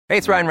Hey,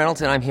 it's Ryan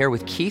Reynolds, and I'm here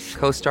with Keith,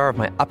 co-star of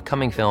my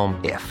upcoming film,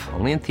 If,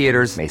 only in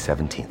theaters May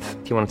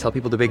 17th. Do you want to tell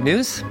people the big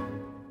news?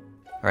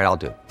 All right, I'll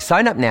do it.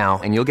 Sign up now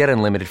and you'll get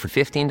unlimited for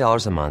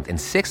 $15 a month and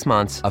 6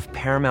 months of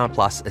Paramount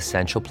Plus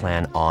Essential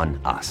Plan on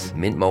us.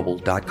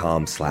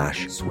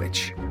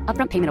 MintMobile.com/switch.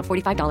 Upfront payment of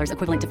 $45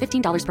 equivalent to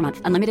 $15 per month.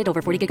 Unlimited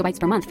over 40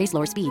 gigabytes per month. Face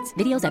lower speeds.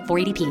 Videos at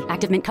 480p.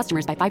 Active Mint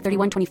customers by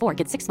 531.24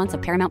 get 6 months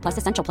of Paramount Plus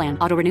Essential Plan.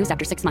 Auto renews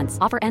after 6 months.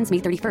 Offer ends May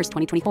 31st,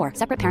 2024.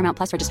 Separate Paramount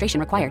Plus registration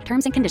required.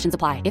 Terms and conditions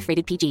apply if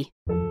rated PG.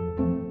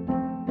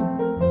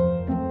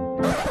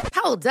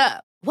 Hold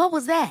up. What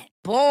was that?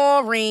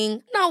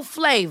 Boring. No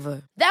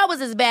flavor. That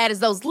was as bad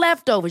as those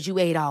leftovers you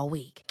ate all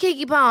week.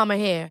 Keke Palmer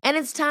here, and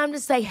it's time to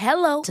say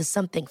hello to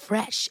something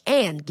fresh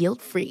and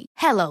guilt-free.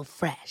 Hello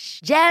Fresh.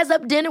 Jazz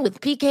up dinner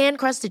with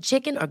pecan-crusted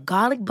chicken or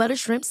garlic butter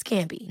shrimp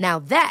scampi. Now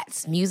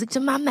that's music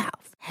to my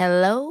mouth.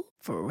 Hello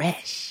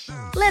Fresh.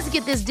 Let's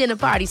get this dinner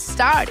party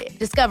started.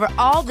 Discover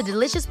all the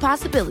delicious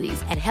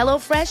possibilities at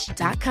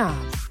hellofresh.com.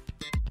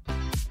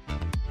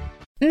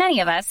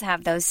 Many of us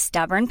have those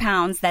stubborn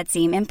pounds that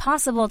seem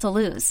impossible to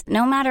lose,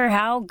 no matter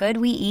how good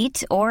we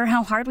eat or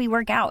how hard we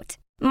work out.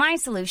 My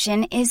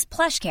solution is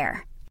PlushCare.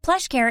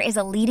 PlushCare is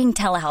a leading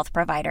telehealth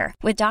provider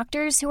with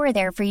doctors who are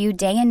there for you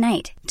day and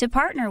night to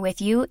partner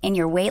with you in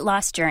your weight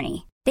loss journey.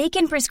 They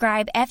can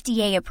prescribe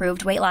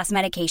FDA-approved weight loss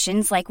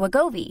medications like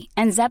Wegovy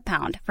and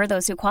Zepbound for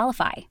those who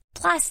qualify.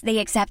 Plus, they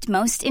accept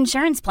most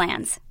insurance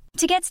plans.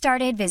 To get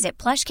started,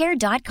 visit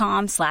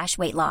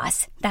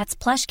plushcare.com/weightloss.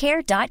 That's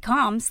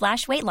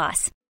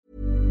plushcare.com/weightloss.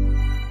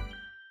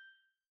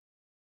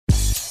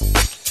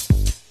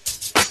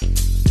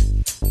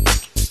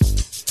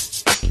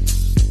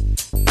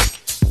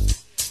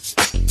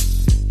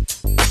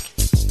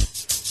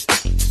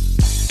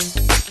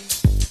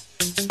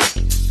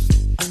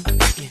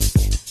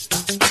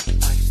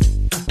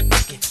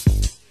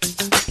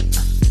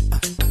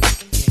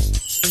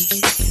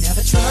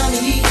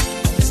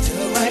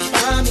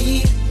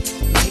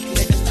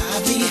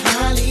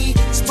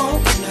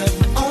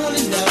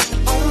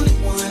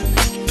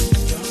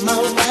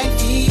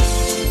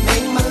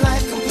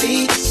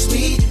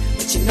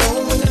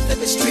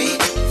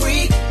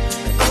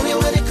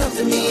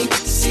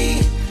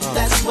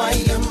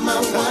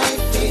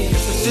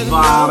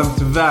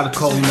 Varmt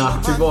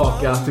välkomna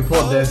tillbaka till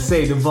podden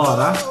Säg du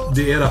bara.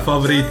 Det är era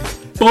favorit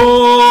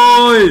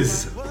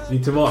boys. Vi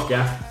är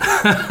tillbaka.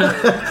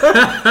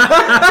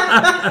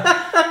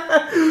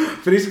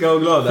 Friska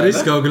och glada.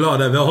 Friska och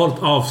glada, vi har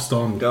hållit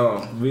avstånd.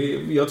 Ja,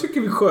 jag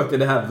tycker vi sköter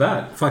det här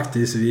väl.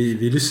 Faktiskt,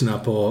 vi lyssnar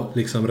på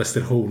liksom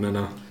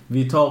restriktionerna.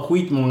 Vi tar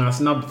skitmånga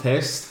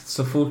snabbtest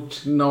så fort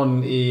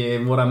någon i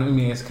våran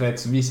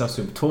umgängeskrets visar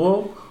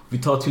symptom. Vi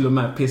tar till och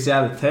med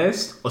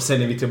PCR-test och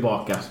sen är vi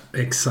tillbaka.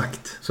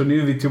 Exakt. Så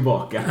nu är vi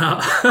tillbaka.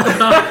 Ja.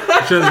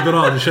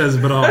 Det känns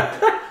bra.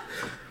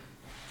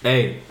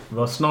 Ey, vi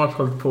har snart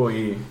hållit på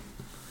i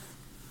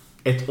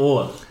 1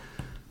 år.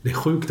 Det är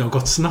sjukt, det har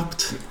gått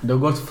snabbt. Det har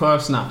gått för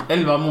snabbt.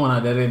 11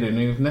 månader är det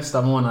nu.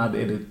 Nästa månad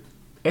är det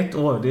 1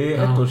 år. Det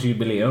är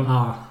 1-årsjubileum.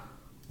 Ja.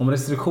 Om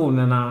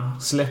restriktionerna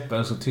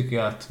släpper så tycker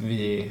jag att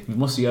vi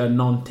måste göra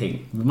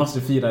någonting. Vi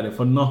måste fira det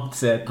på något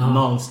sätt,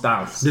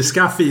 någonstans. Det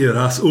ska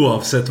firas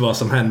oavsett vad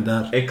som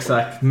händer.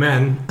 Exakt.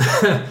 Men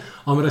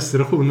om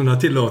restriktionerna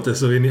tillåter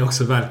så är ni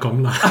också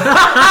välkomna.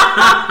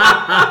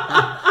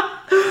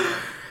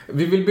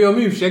 Vi vill be om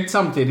ursäkt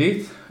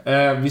samtidigt.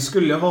 Vi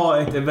skulle ha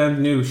ett event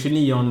nu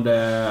 29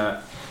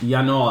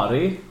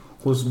 januari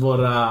hos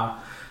våra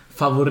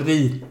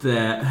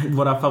favoriter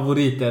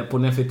på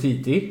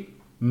Nefertiti.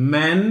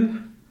 Men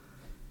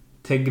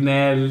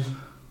Tegnell,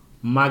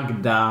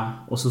 Magda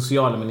och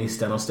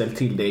socialministern har ställt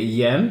till det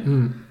igen.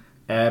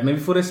 Men vi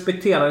får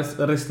respektera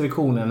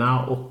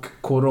restriktionerna och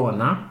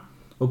corona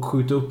och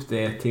skjuta upp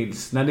det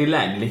tills när det är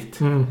lägligt.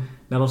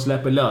 När de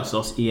släpper lös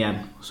oss igen.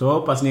 Så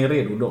hoppas ni är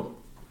redo då.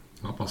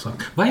 Hoppas jag.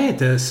 Vad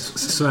heter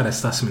Sveriges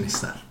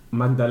statsminister?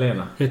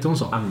 Magdalena. Heter hon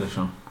så?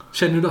 Andersson.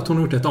 Känner du att hon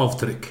har gjort ett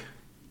avtryck?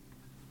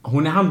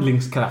 Hon är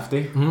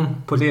handlingskraftig.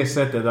 På det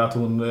sättet att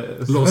hon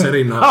låser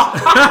in oss.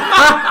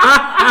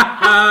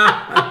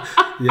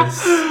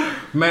 Yes.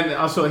 Men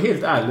alltså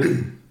helt ärligt,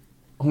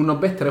 hon har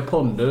bättre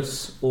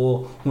pondus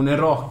och hon är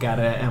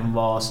rakare än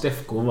vad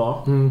Stefko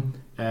var.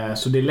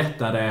 Så det är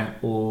lättare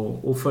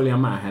att följa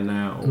med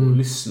henne och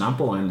lyssna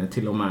på henne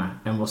till och med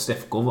än vad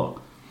Stefko var.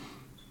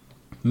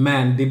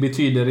 Men det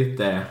betyder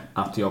inte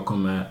att jag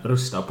kommer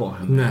rösta på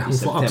henne. Nej, hon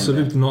får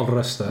absolut 0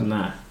 röster.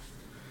 Nej.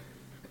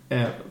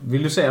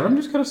 Vill du säga vem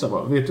du ska rösta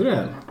på? Vet du det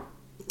än?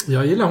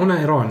 Jag gillar hon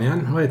är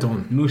Iranien. Vad heter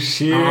hon?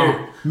 Nooshi.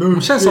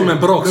 Hon känns som en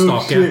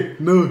bråkstake.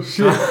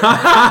 Nooshi.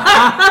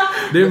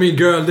 Det är min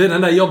girl. Det är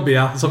den där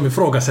jobbiga som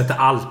ifrågasätter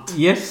allt.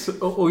 Yes,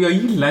 och jag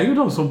gillar ju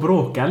de som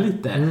bråkar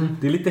lite.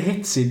 Det är lite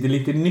hetsigt, det är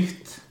lite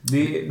nytt.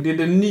 Det är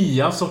den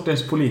nya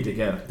sortens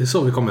politiker. Det är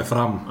så vi kommer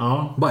fram.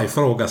 Ja. Bara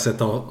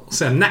ifrågasätta och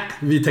sen nej,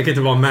 vi tänker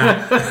inte vara med.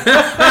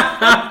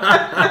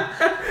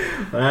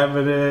 Nej,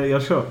 men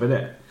jag köper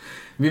det.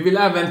 Vi vill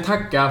även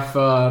tacka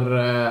för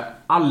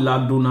alla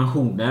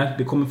donationer.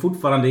 Det kommer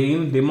fortfarande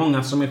in. Det är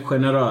många som är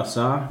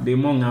generösa. Det är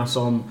många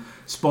som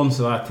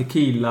sponsrar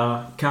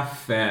tequila,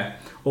 kaffe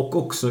och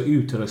också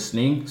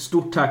utrustning.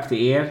 Stort tack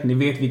till er. Ni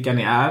vet vilka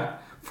ni är.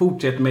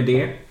 Fortsätt med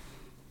det.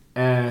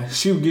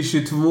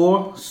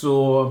 2022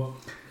 så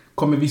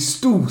kommer vi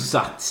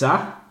storsatsa.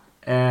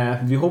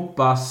 Vi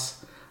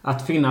hoppas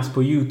att finnas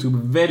på YouTube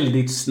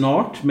väldigt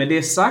snart. Med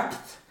det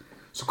sagt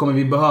så kommer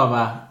vi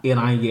behöva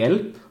eran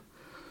hjälp.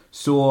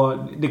 Så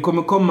det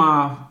kommer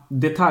komma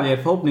detaljer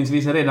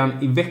förhoppningsvis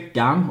redan i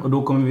veckan. Och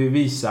då kommer vi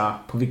visa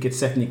på vilket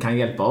sätt ni kan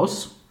hjälpa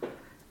oss.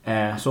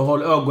 Så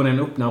håll ögonen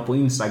öppna på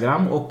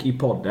Instagram och i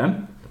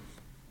podden.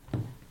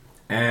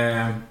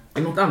 Är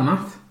det något annat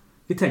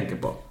vi tänker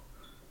på?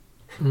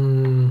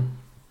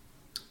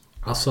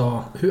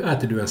 Alltså, hur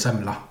äter du en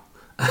semla?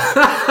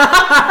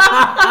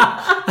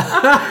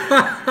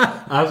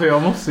 Alltså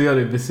jag måste göra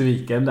dig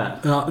besviken där.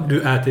 Ja,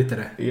 du äter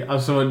inte det.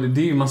 Alltså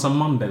det är ju massa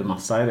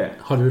mandelmassa i det.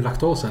 Har du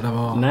laktos eller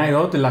vad? Nej, jag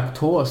har inte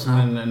laktos.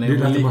 Men när jag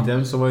var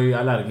liten så var jag ju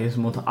allergisk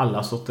mot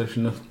alla sorters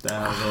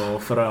nötter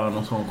och frön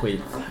och sån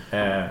skit.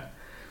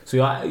 Så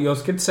jag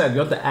ska inte säga att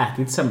jag inte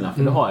ätit semla,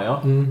 för det har jag.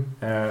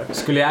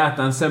 Skulle jag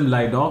äta en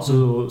semla idag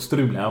så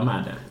strular jag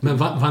med det. Men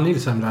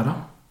vaniljsemla då?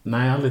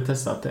 Nej, jag har aldrig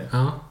testat det.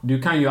 Ja.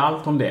 Du kan ju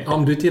allt om det.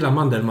 Om du gillar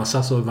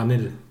mandelmassa så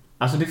vanilj.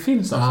 Alltså det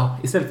finns alltså. Ja.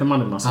 Istället för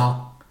mandelmassa.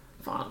 Ja.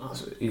 Fan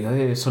alltså, jag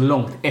är så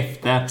långt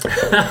efter.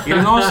 Är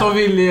det någon som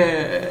vill... Är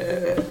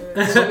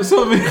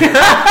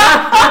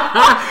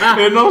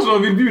det någon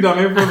som vill bjuda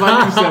mig på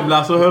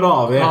vaniljsemla så hör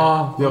av er.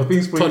 Ja. Jag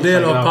finns på Ta del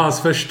Instagram. av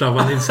Pans första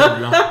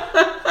vaniljsemla.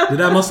 Det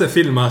där måste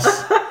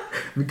filmas.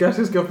 Vi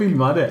kanske ska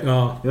filma det.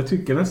 Ja. Jag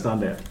tycker nästan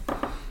det.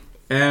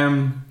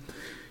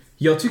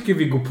 Jag tycker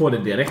vi går på det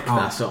direkt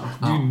alltså.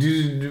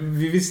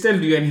 Vi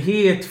ställde ju en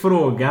het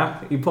fråga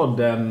i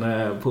podden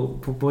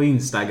på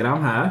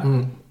Instagram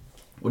här.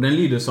 Och den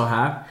lyder så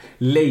här.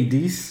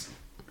 Ladies,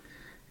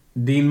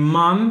 din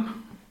man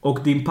och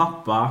din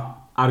pappa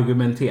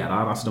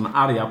argumenterar. Alltså de är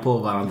arga på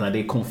varandra. Det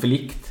är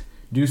konflikt.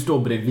 Du står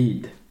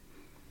bredvid.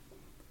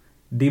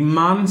 Din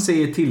man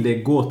säger till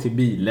dig gå till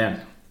bilen.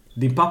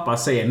 Din pappa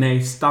säger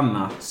nej,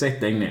 stanna,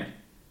 sätt dig ner.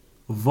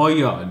 Vad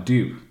gör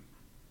du?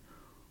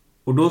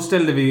 Och då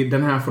ställde vi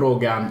den här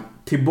frågan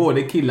till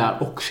både killar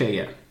och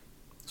tjejer.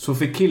 Så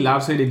för killar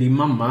så är det din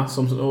mamma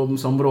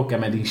som bråkar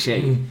med din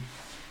tjej.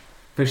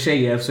 För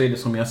tjejer så är det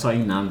som jag sa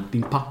innan,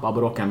 din pappa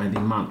bråkar med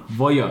din man.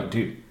 Vad gör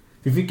du?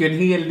 Vi fick en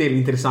hel del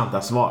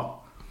intressanta svar.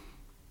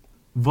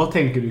 Vad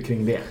tänker du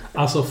kring det?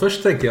 Alltså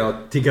först tänker jag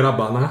till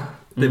grabbarna.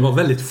 Det var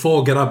väldigt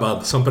få grabbar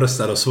som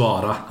bröstade och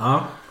svara.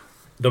 Ja.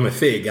 De är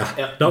fega.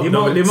 Det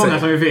är många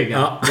som är fega.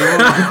 Ja.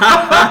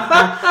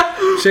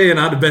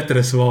 Tjejerna hade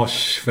bättre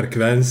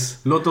svarsfrekvens.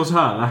 Låt oss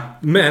höra.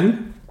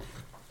 Men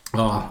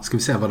ja, ska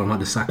vi se vad de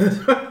hade sagt.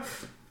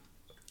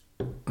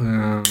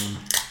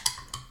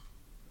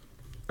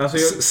 Alltså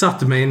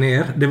Satt mig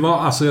ner. Det var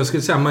alltså, jag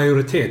skulle säga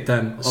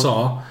majoriteten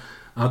sa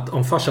att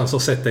om farsan så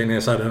sätter sig ner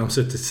så hade de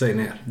suttit sig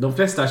ner. de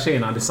flesta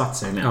tjejerna hade satt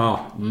sig ner.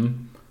 Ja.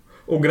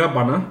 Och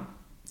grabbarna?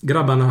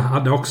 Grabbarna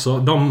hade också,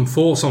 de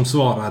få som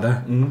svarade,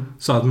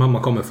 sa att mamma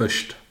kommer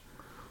först.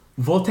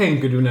 Vad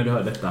tänker du när du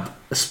hör detta?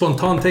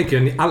 Spontant tänker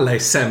jag att ni alla är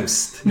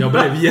sämst. Jag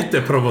blev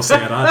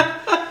jätteprovocerad.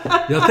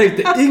 Jag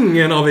tänkte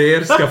ingen av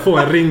er ska få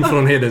en ring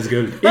från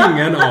Hedensguld.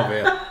 Ingen av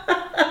er.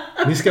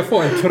 Ni ska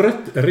få en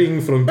trött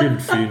ring från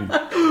Guldfynd.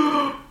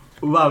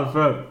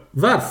 Varför?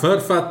 Varför?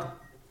 För att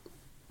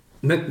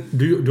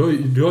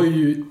du har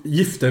ju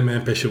gift dig med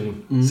en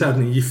person. Säg att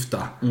ni är gifta.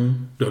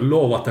 Du har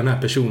lovat den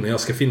här personen jag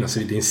ska finnas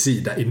vid din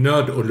sida i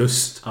nöd och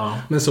lust. Ja.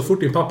 Men så fort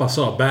din pappa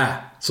sa bä,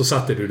 så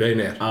satte du dig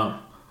ner. Ja.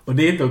 Och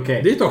det är inte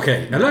okej. Det är inte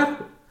okej, eller?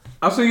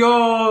 Alltså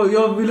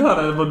jag vill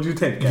höra vad du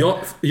tänker.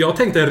 Jag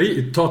tänkte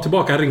ta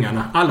tillbaka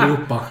ringarna.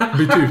 Allihopa.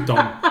 Byt ut dem.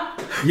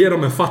 Ge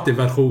dem en fattig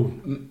version.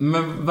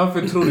 Men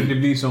varför tror du det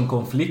blir sån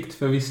konflikt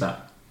för vissa?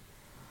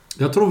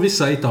 Jag tror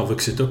vissa inte har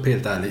vuxit upp,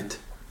 helt ärligt.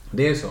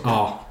 Det är så?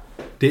 Ja.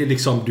 Det är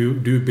liksom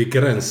du är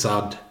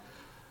begränsad.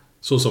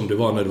 Så som du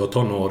var när du var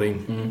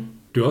tonåring.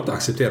 Du har inte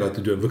accepterat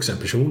att du är en vuxen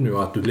person nu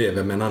och att du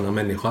lever med en annan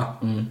människa.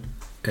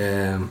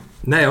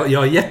 Nej,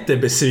 jag är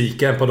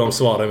jättebesviken på de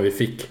svaren vi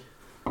fick.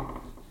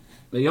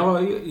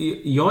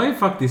 Jag är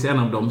faktiskt en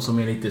av dem som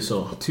är lite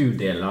så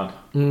tudelad.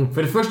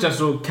 För det första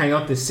så kan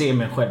jag inte se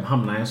mig själv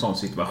hamna i en sån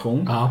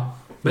situation. Ja.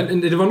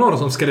 Men det var några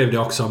som skrev det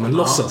också. Men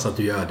låtsas att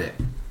du gör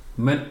det.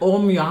 Men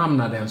om jag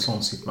hamnade i en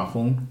sån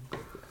situation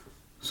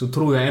så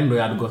tror jag ändå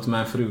jag hade gått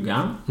med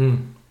frugan.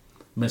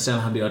 Men sen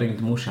hade jag ringt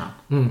morsan.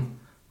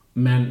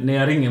 Men när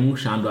jag ringer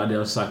morsan då hade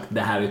jag sagt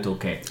det här är inte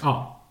okej.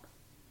 Ja.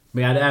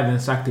 Men jag hade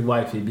även sagt till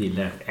wifi i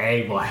bilen: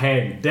 ej, vad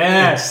hände?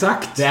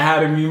 Exakt. Det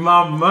här är min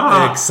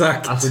mamma.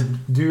 Exakt. Alltså,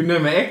 du är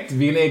nummer ett,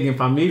 vi är en egen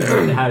familj.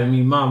 Det här är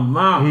min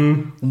mamma.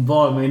 Hon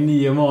var med i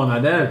 9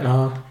 månader.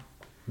 Ja.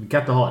 Vi kan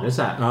inte ha det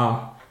så här.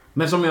 Ja.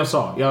 Men som jag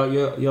sa,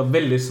 jag har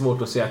väldigt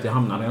svårt att se att jag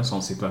hamnar i en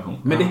sån situation.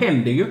 Men det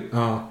händer ju.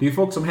 Ja. Det är ju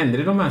folk som händer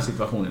i de här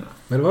situationerna.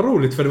 Men det var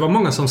roligt för det var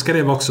många som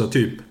skrev också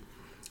typ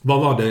vad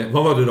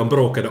var det de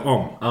bråkade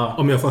om? Ja.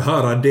 Om jag får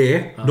höra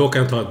det, då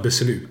kan jag ta ett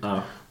beslut. Ja.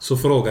 Så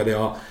frågade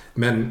jag,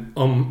 men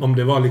om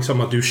det var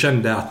liksom att du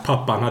kände att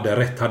pappan hade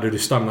rätt, hade du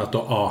stannat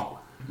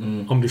och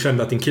Om du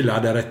kände att din kille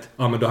hade rätt,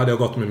 ja men då hade jag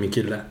gått med min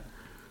kille.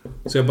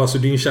 Så jag bara, så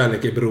din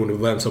kärlek är beroende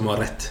på vem som har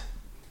rätt.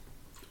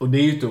 Och det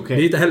är ju inte okej.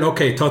 Det är inte heller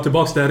okej. Ta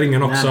tillbaka den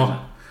ringen också. Nej.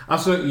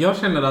 Alltså jag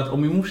känner att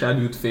om min morsa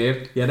hade gjort fel,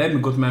 jag hade ändå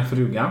gått med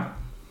frugan.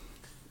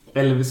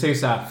 Eller vi säger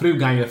så här,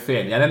 frugan gör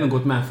fel, jag hade ändå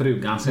gått med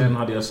frugan. Sen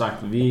hade jag sagt,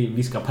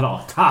 vi ska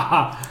prata.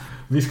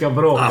 Vi ska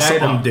bråka alltså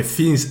idag. om det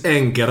finns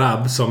en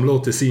grabb som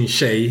låter sin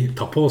tjej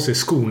ta på sig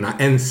skorna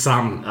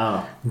ensam,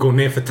 gå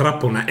ner för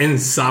trapporna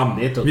ensam,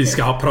 vi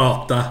ska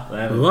prata.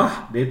 Va?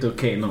 Det är inte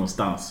okej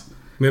någonstans.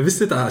 Men jag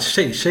visste inte att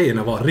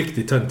tjejerna var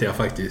riktigt töntiga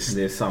faktiskt.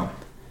 Det är sant.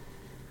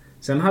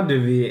 Sen hade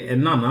vi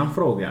en annan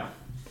fråga.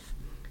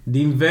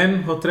 Din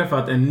vän har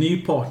träffat en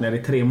ny partner i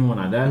 3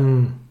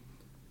 månader.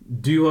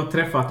 Du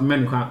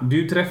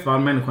träffar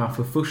människan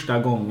för första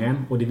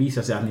gången och det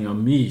visar sig att ni har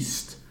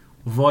myst.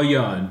 Vad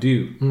gör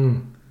du?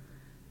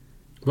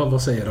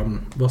 Vad säger de?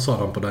 Vad sa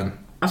de på den?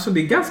 Alltså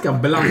det är ganska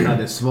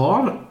blandade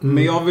svar.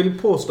 Men jag vill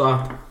påstå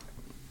att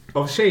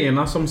av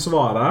tjejerna som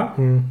svarar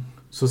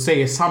så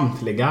säger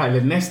samtliga,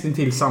 eller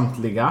nästintill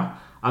samtliga,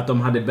 att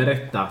de hade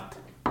berättat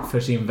för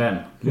sin vän.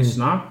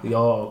 Lyssna, jag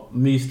har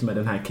myst med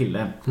den här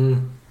killen.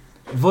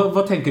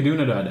 Vad tänker du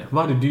när du hade?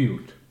 Vad hade du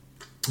gjort?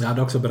 Jag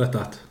hade också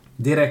berättat.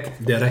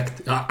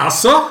 Direkt. Ja,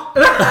 alltså?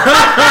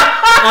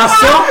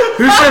 Alltså?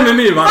 Hur känner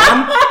ni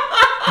varann?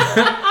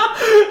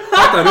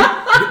 Fattar du?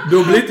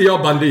 Då blir inte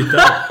jag banditen.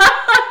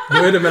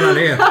 Då är det mellan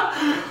er.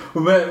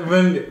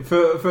 Men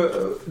för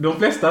de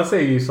flesta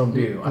säger ju som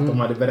du, att de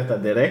hade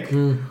berättat direkt.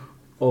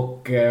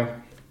 Och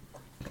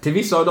till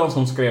vissa av de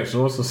som skrev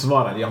så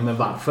svarade jag, men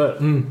varför?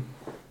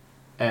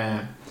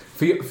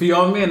 För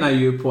jag menar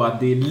ju på att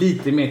det är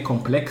lite mer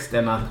komplext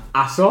än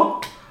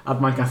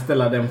att man kan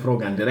ställa den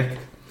frågan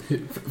direkt.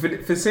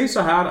 För säg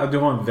så här att du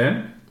har en vän.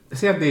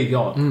 Säg att det är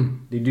jag.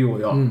 Det är du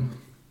och jag.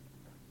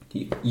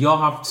 Jag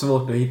har haft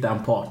svårt att hitta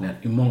en partner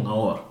i många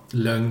år.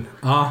 Lögn.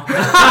 Ja.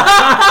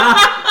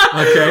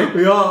 Okej.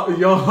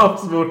 Jag har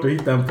haft svårt att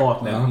hitta en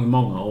partner i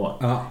många år.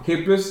 Ja.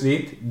 Helt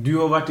plötsligt, du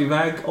har varit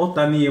iväg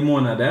 8-9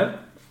 månader.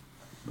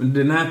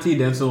 Under den här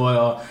tiden så har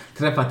jag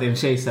träffat en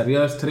tjej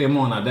seriöst 3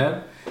 månader.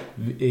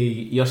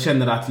 Jag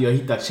känner att jag har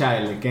hittat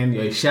kärleken.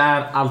 Jag är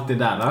kär, allt det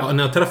där. Ja,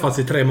 ni har träffats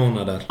i 3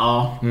 månader.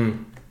 Ja.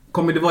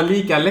 Kommer det vara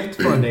lika lätt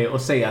för dig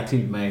att säga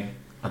till mig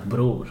att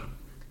bror,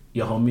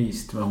 jag har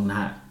myst med hon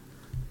här?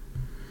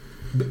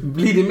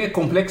 Blir det mer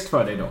komplext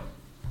för dig då?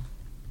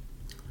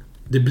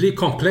 Det blir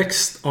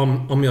komplext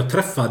om jag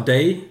träffar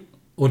dig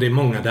och det är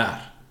många där.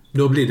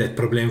 Då blir det ett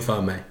problem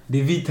för mig. Det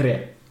är vi 3.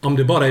 Om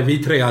det bara är vi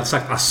 3, jag hade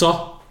sagt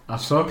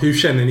alltså, hur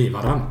känner ni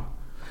varann?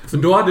 För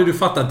då hade du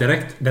fattat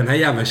direkt, den här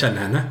jäveln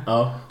känner henne.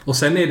 Ja. Och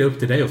sen är det upp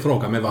till dig att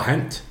fråga mig vad har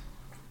hänt.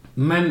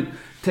 Men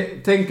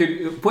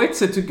på ett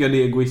sätt tycker jag det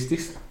är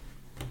egoistiskt.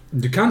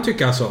 Du kan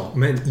tycka så,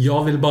 men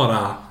jag vill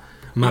bara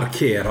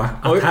markera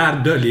att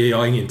här döljer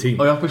jag ingenting.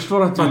 Och jag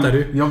förstår att fattar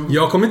du?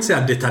 Jag kommer inte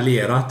säga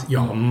detaljerat, jag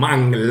har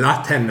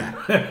manglat henne.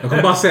 Jag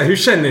kommer bara säga, hur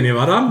känner ni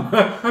varann?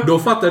 Då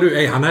fattar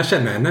du, han här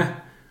känner henne.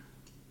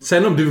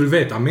 Sen om du vill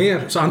veta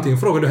mer, så antingen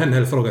frågar du henne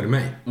eller frågar du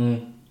mig.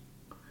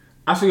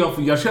 Alltså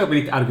jag köper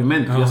ditt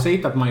argument. Jag säger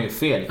inte att man gör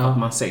fel, att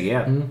man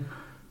säger.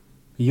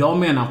 Jag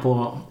menar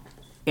på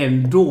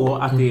ändå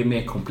att det är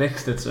mer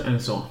komplext än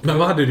så. Men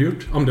vad hade du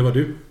gjort om det var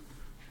du?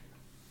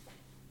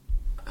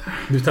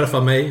 Du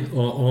träffar mig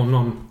och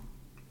någon.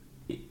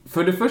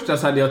 För det första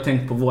så hade jag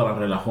tänkt på våran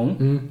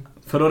relation.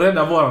 För att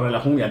rädda våran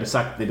relation, jag hade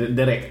sagt det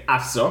direkt.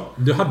 Alltså.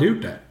 Du hade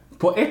gjort det?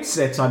 På ett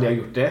sätt så hade jag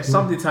gjort det.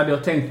 Samtidigt hade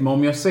jag tänkt mig,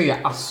 om jag säger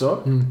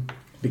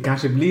det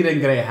kanske blir en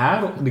grej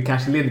här och det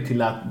kanske leder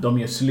till att de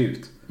gör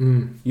slut.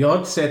 Jag har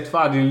inte sett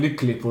Fadil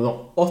lycklig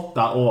på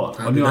 8 år.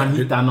 Och nu har han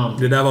hittat någon.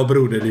 Det där var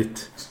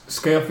broderligt.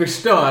 Ska jag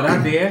förstöra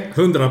det?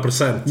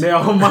 100%. När jag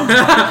har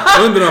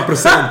manglat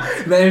 100%.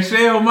 När en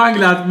tjej har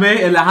manglat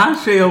mig, eller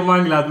hans tjej har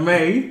manglat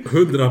mig.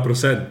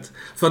 100%.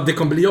 För att det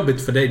kommer bli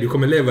jobbigt för dig. Du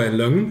kommer leva i en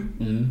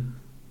lögn.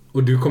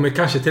 Och du kommer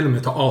kanske till och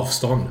med ta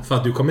avstånd. För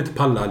att du kommer inte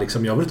palla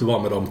liksom, jag vill inte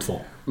vara med de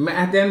 2.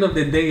 Men at the end of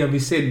the day, jag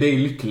vill se dig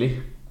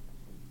lycklig.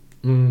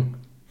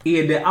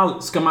 Är det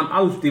ska man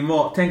alltid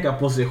tänka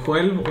på sig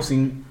själv och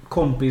sin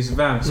kompis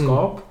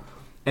vänskap?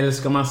 Eller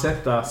ska man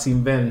sätta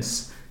sin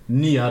väns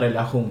nya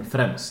relation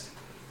främst?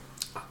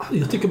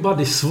 Jag tycker bara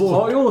det är svårt.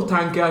 Ha i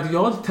åtanke att jag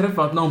har inte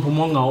träffat någon på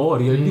många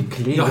år. Jag är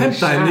lycklig. Jag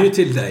hämtar en ny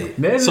till dig.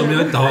 Nej. Som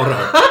jag inte har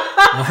rört.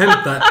 Jag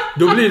hämtar.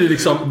 Då blir det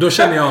liksom. Då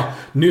känner jag,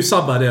 nu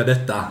sabbade jag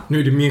detta. Nu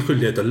är det min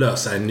skyldighet att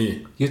lösa en ny.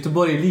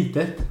 Göteborg är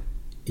litet.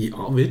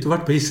 Ja, vi har inte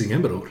varit på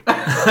Hisingen, bror.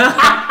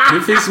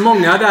 Det finns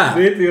många där.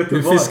 Det är inte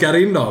Göteborg. Du fiskar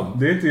in dem.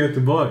 Det är inte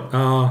Göteborg.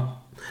 Ja.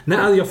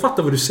 Nej, jag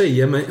fattar vad du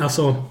säger, men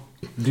alltså.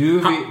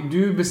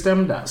 Du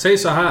bestämde. Säg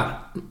så här.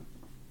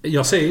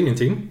 Jag säger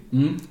ingenting.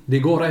 Det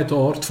går 1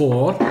 år, 2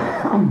 år.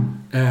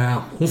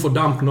 Hon får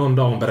damp någon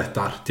dag och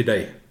berättar till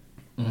dig.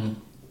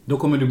 Då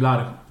kommer du bli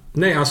arg.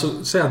 Nej,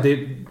 alltså säg att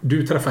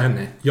du träffar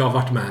henne. Jag har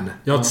varit med henne.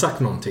 Jag har inte sagt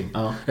någonting.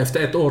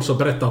 Efter 1 år så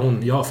berättar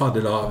hon, jag och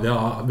Fadila,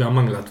 vi har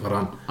manglat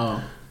varandra.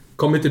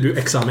 Kommer inte du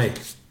exa mig?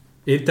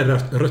 Är inte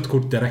rött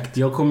kort direkt?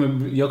 Jag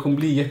kommer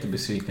bli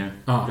jättebesviken.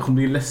 Ja. Jag kommer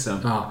bli ledsen.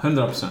 Ja.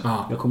 100%.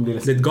 Ja. Jag kommer bli Det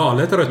ledsen. är ett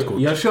galet rött kort.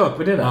 Jag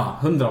köper det där. Ja.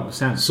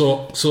 100%.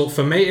 Så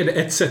för mig är det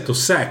ett sätt att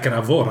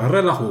säkra vår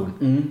relation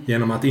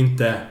genom att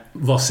inte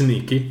vara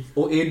sneaky.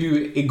 Och är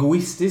du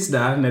egoistisk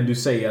där när du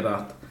säger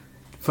att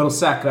för att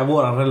säkra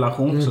våran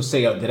relation så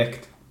säger jag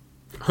direkt.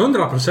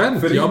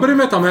 100%. Jag bryr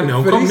mig inte om henne.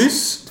 Hon kom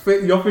nyss.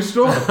 Jag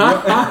förstår.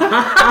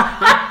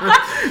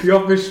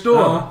 Jag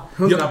förstår.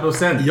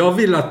 100%.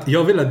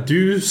 Jag vill att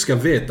du ska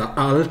veta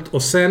allt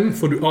och sen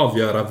får du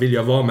avgöra, vill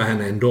jag vara med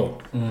henne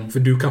ändå. För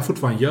du kan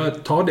fortfarande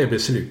ta det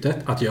beslutet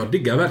att jag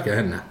diggar verkligen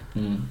henne.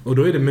 Och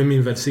då är det med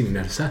min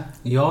välsignelse.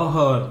 Jag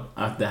hör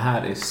att det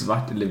här är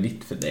svart eller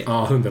vitt för dig.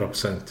 Ja,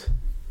 100%.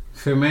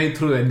 För mig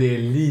tror jag det är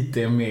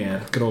lite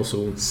mer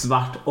Gråzon.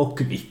 svart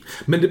och vitt.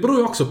 Men det beror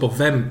ju också på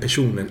vem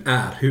personen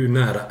är. Hur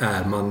nära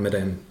är man med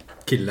den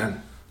killen?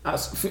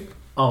 Alltså,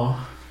 ja.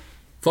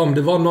 För om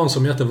det var någon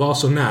som jag inte var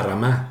så nära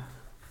med,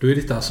 då är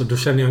det inte, alltså, då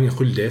känner jag ingen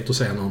skyldighet att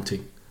säga någonting.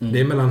 Det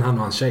är mellan han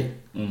och hans tjej.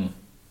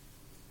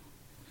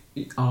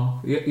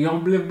 Ja,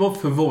 jag blev bara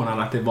förvånad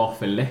att det var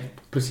för lätt.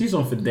 Precis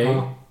som för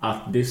dig,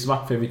 att det är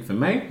svart för vitt för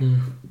mig.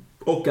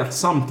 Och att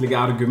samtliga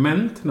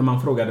argument när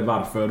man frågade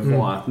varför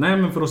var att nej,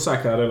 men för att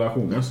säkra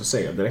relationen så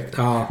säger jag direkt.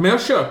 Ja. Men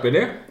jag köper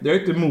det. Jag är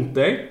inte emot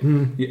dig.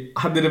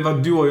 Hade det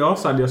varit du och jag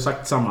så hade jag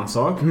sagt samma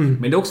sak.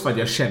 Men det är också för att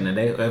jag känner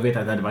dig och jag vet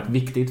att det hade varit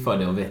viktigt för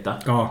dig att veta.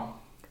 Ja.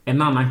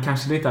 En annan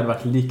kanske det inte hade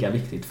varit lika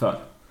viktigt för.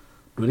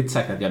 Då är det inte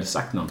säkert att jag hade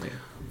sagt någonting.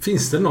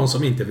 Finns det någon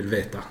som inte vill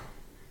veta?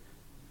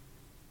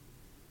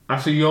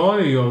 Alltså jag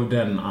är ju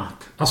den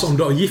att... Alltså om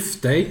du har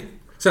gift dig,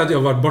 säg att jag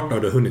har varit borta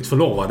och du har hunnit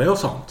förlova dig och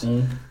sånt.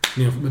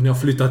 Ni har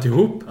flyttat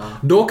ihop.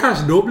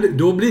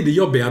 Då blir det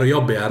jobbigare och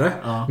jobbigare.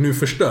 Nu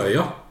förstör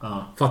jag.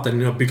 Fattar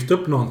ni har byggt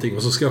upp någonting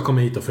och så ska jag komma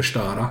hit och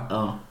förstöra.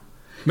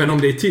 Men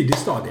om det är tidig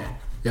stadie,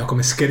 jag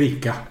kommer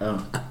skrika.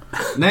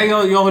 Nej,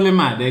 jag håller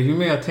med dig. Hur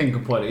mer jag tänker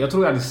på det. Jag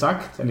tror jag hade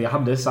sagt.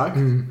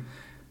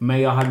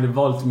 Men jag hade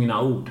valt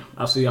mina ord.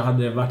 Alltså jag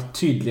hade varit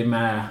tydlig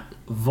med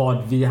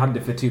vad vi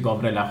hade för typ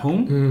av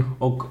relation.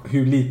 Och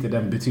hur lite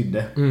den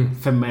betydde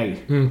för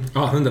mig.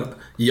 Ja, 100.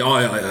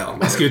 Ja.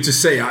 Man ska ju inte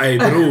säga, ej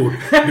bror,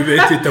 du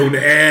vet inte hon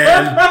är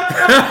eld.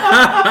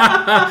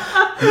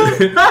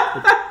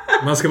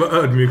 Man ska vara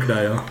ödmjuk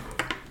där, ja.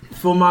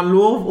 Får man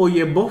lov att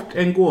ge bort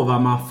en gåva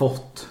man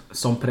fått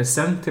som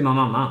present till någon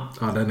annan?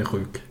 Ja, den är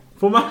sjuk.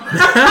 Får man?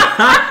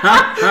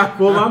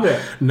 Får man det?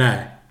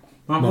 Nej.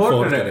 Man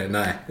får inte det.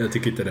 Nej, jag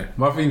tycker inte det.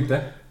 Varför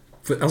inte?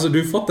 För, alltså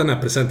du har fått den här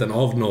presenten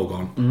av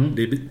någon.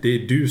 Det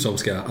är du som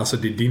ska, alltså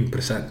det är din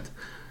present.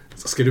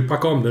 Så ska du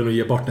packa om den och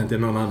ge bort den till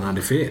någon annan,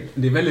 det är fel.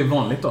 Det är väldigt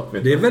vanligt dock,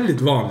 vet Det är du.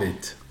 väldigt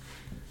vanligt.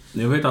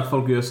 Jag vet att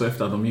folk gör så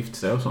efter att de gifter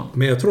sig och sånt.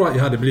 Men jag tror att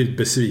jag hade blivit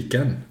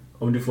besviken.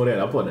 Om du får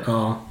reda på det.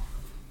 Ja.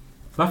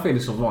 Varför är det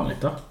så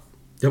vanligt då?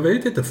 Jag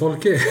vet inte,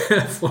 folk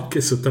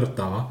är så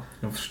trötta, va?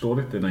 Jag förstår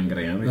inte den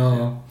grejen riktigt.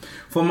 Ja.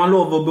 Får man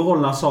lov att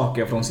behålla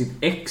saker från sitt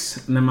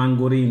ex när man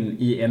går in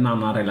i en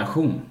annan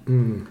relation?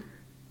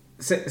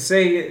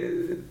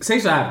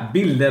 Säg så här,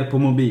 bilder på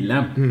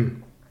mobilen.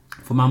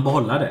 Får man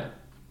behålla det?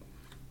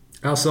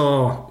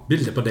 Alltså,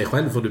 bilder på dig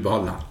själv får du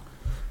behålla.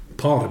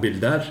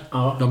 Parbilder,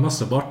 de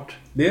måste bort.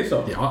 Det är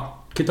så?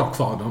 Ja, kan inte ha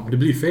kvar dem. Det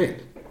blir fel.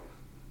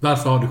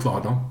 Varför har du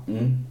kvar dem?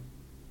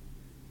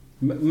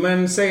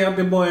 Men säg att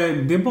det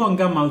är bara en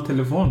gammal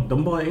telefon.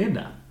 De bara är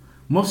där.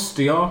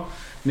 Måste jag,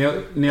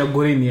 när jag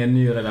går in i en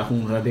ny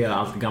relation, radera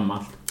allt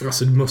gammalt?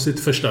 Alltså du måste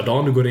inte första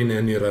dagen du går in i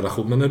en ny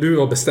relation. Men när du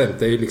har bestämt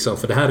dig liksom,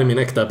 för det här är min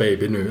äkta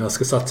baby nu, jag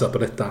ska satsa på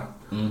detta.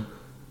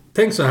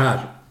 Tänk så här.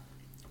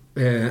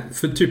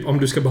 För typ om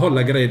du ska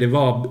behålla grejer, det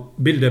var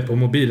bilder på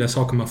mobilen,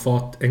 saker man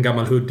fått, en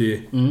gammal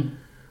hoodie.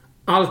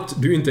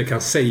 Allt du inte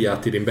kan säga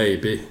till din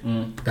baby,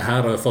 det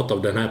här har jag fått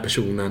av den här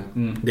personen,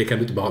 det kan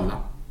du inte behålla.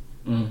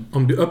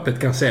 Om du öppet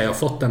kan säga jag har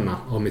fått denna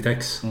av mitt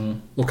ex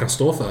och kan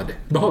stå för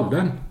det, behåll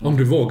den. Om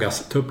du vågar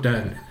ta upp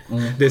den.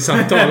 Det är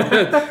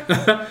samtalet.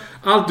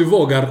 Allt du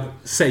vågar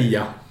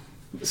säga.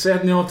 Säg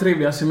att ni har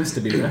trevliga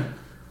semesterbilder.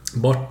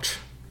 Bort.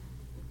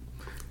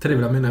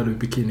 Trevliga menar du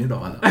bikini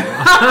idag eller?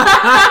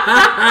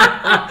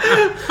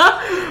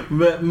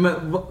 men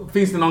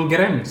finns det någon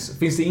gräns?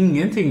 Finns det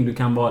ingenting du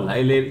kan behålla?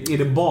 Eller är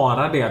det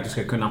bara det att du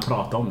ska kunna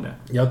prata om det?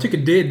 Jag tycker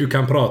det du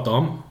kan prata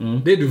om,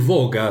 det du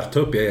vågar ta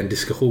upp i en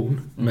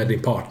diskussion med din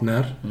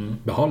partner,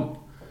 behåll.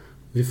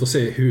 Vi får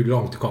se hur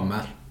långt du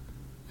kommer.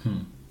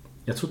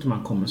 Jag tror inte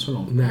man kommer så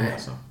långt. Nej.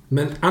 Alltså.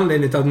 Men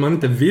anledningen till att man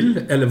inte vill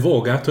eller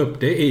vågar ta upp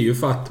det är ju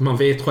för att man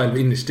vet själv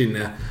innerst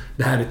inne,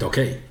 det här är inte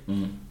okej.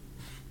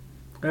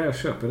 Ja, jag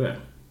köper det.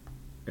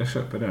 Jag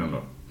köper det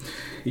ändå.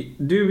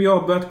 Du, jag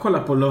har börjat kolla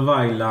på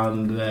Love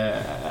Island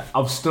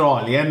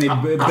Australien i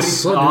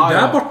Alltså, du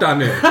är där borta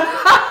nu.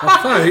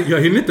 Fan,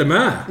 jag hinner inte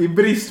med. I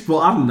brist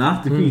på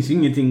annat. Det finns ju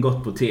ingenting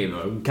gott på tv.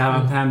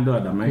 Karantän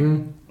dödar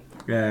mig.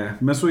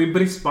 Men så i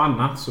brist på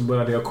annat så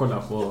började jag kolla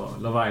på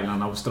Love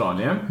Island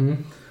Australien.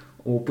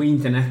 Och på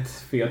internet,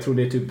 för jag tror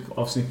det är typ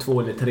avsnitt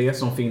 2 eller 3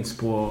 som finns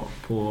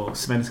på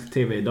svensk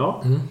tv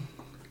idag.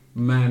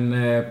 Men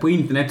på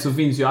internet så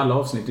finns ju alla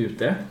avsnitt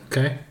ute.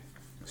 Okej.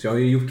 Så jag har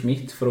ju gjort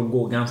mitt för att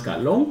gå ganska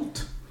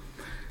långt.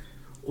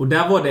 Och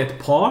där var det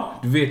ett par.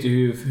 Du vet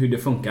ju hur det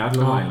funkar,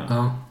 Love Island.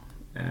 Ja.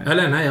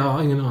 Eller nej, jag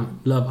har ingen aning.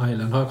 Love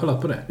Island, har jag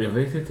kollat på det? Jag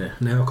vet inte.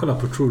 Nej, jag har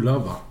kollat på True Love,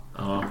 va?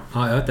 Ja.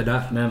 Ja, jag är inte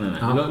där. Nej.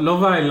 Ja.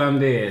 Love Island,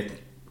 det är...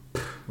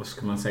 Vad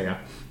ska man säga?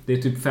 Det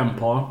är typ 5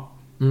 par.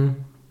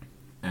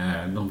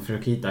 De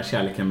försöker hitta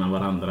kärleken med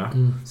varandra.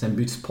 Sen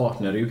byts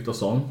partner ut och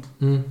sånt.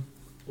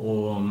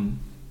 Och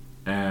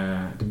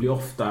det blir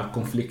ofta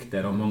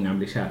konflikter och många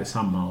blir kär i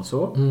samma och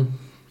så.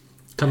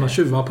 Kan man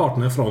tjuva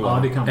partner från Ja,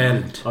 det kan man.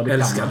 eld? Ja, det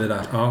Älskar kan man. det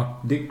där.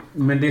 Ja.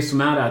 Men det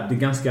som är att det är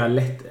ganska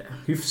lätt,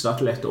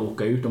 hyfsat lätt att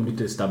åka ut om du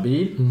inte är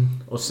stabil.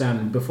 Och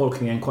sen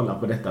befolkningen kollar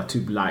på detta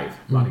typ live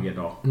varje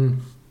dag.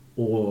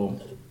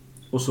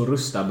 Och så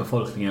röstar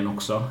befolkningen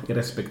också i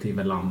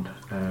respektive land.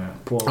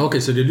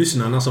 Okej, så det är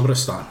lyssnarna som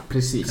röstar?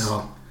 Precis.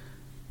 Ja.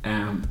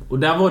 Och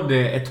där var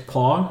det ett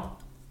par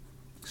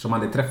som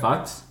hade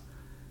träffats.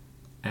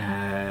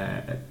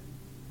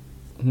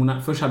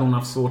 Först hade hon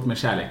haft svårt med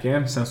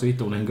kärleken. Sen så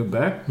hittade hon en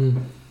gubbe.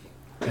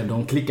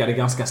 De klickade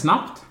ganska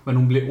snabbt. Men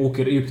hon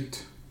åker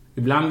ut.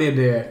 Ibland är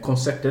det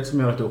konceptet som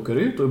gör att du åker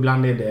ut. Och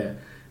ibland är det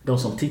de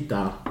som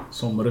tittar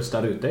som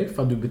röstar ut dig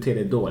för att du beter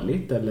dig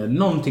dåligt. Eller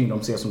någonting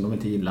de ser som de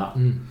inte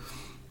gillar.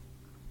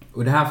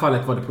 Och i det här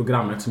fallet var det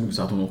programmet som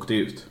gjorde att hon åkte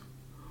ut.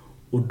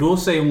 Och då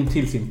säger hon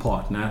till sin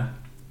partner.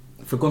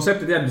 För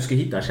konceptet är att du ska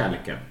hitta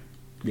kärleken.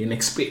 Det är en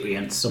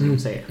experience som de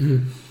säger.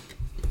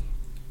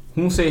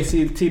 Hon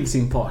säger till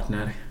sin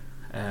partner.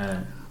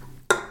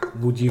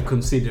 Would you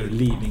consider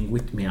leaving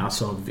with me?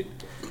 Alltså,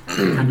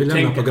 kan du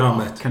lämna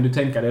programmet? Ja, kan du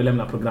tänka dig att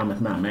lämna programmet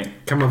med mig?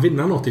 Kan man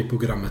vinna något i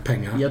programmet?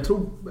 Pengar? Jag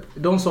tror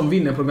de som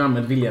vinner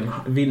programmet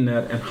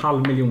vinner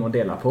 500 000 att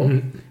dela på.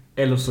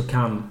 Eller så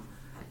kan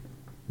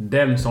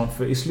den som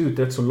i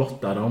slutet så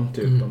lottar de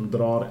typ. De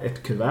drar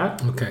ett kuvert.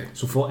 Okay.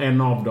 Så får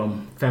en av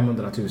dem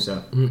 500 000.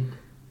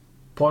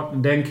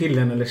 Den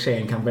killen eller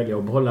tjejen kan välja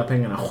att behålla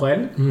pengarna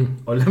själv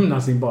och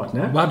lämna sin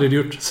partner. Vad hade du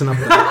gjort? Snabbt.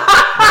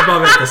 Jag bara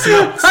vänta.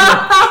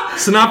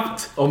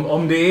 Snabbt.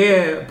 Om det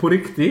är på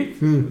riktigt,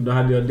 då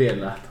hade jag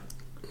delat.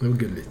 Det var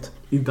gulligt.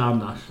 Inte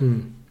annars.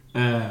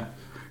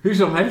 Hur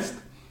som helst.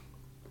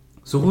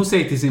 Så hon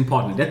säger till sin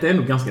partner, detta är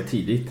nog ganska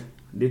tidigt.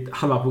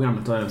 Halva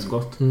programmet har ens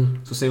gått.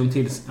 Så säger hon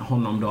till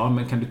honom då,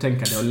 men kan du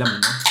tänka dig att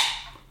lämna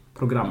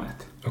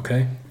programmet?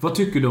 Okej. Vad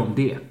tycker du om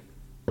det?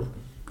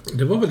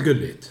 Det var väl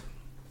gulligt.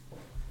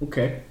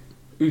 Okej.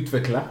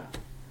 Utveckla.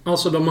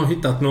 Alltså de har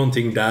hittat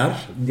någonting där.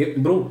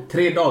 Bro,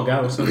 3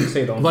 dagar och så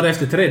säger de... Var det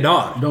efter 3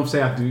 dagar? De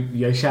säger att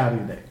jag är kär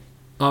i dig.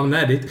 Ja,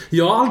 nej,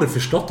 jag har aldrig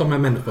förstått de här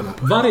människorna.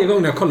 Varje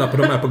gång jag kollar på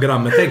de här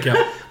programmen tänker jag,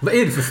 vad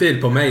är det för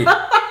fel på mig?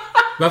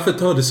 Varför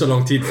tar det så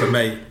lång tid för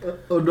mig?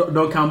 Och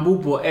de kan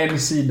bo på en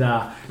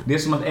sida. Det är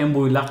som att en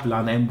bor i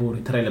Lappland, en bor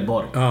i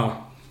Trelleborg.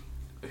 Ja.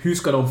 Hur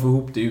ska de få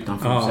ihop det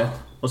utanför huset?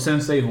 Och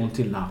sen säger hon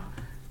till honom,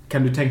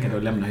 kan du tänka dig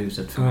att lämna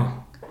huset för mig?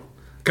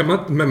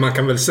 Men man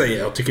kan väl säga,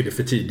 jag tycker det är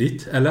för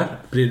tidigt. Eller?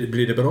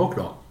 Blir det bråk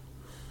då?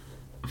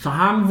 För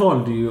han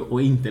valde ju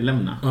att inte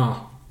lämna. Ja.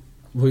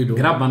 Vad är då?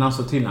 Grabbarna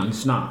sa till honom,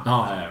 lyssna.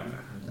 Ja.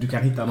 Du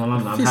kan hitta någon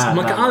annan här.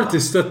 Man kan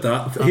alltid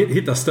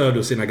hitta stöd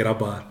hos sina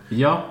grabbar.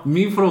 Ja,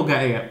 min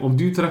fråga är, om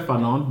du träffar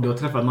någon, du har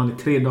träffat någon i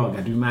 3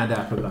 dagar, du är med i det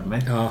här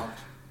programmet. Ja.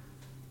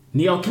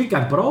 Ni har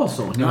klickat bra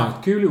så, ni har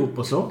haft kul ihop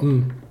och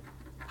så.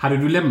 Hade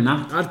du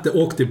lämnat? Jag har inte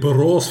åkt till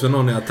Borås för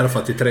någon jag har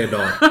träffat i 3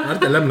 dagar. Jag har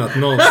inte lämnat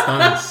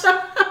någonstans.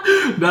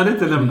 Du hade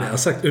inte lämnat? Jag har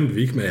sagt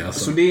undvik mig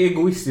alltså. Så det är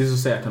egoistiskt att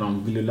säga till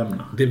någon, vill du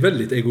lämna? Det är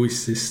väldigt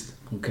egoistiskt.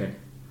 Okej.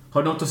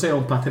 Har du något att säga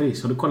om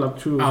Patrice? Har du kollat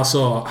True?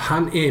 Alltså,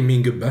 han är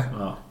min gubbe.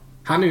 Ja.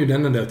 Han är ju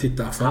den enda jag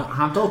tittar för.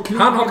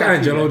 Han och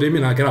Angelo, det är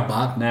mina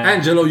grabbar. Nej.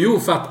 Angelo,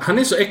 för att han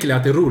är så äcklig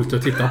att det är roligt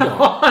att titta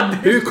på.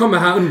 Hur kommer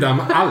han undan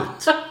med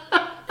allt?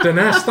 Den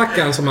här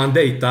stackaren som han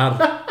dejtar,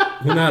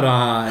 hon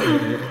är...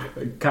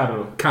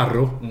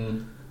 Karo.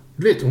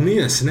 Du vet, hon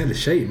är en snäll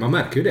tjej. Man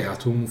märker ju det,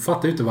 att hon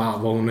fattar inte vad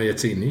hon har gett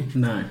sig in i.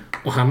 Nej.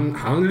 Och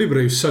han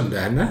lurar ju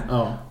sönder henne.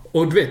 Ja.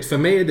 Och du vet, för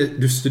mig är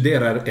det, du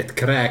studerar ett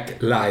crack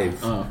live.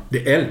 Ja.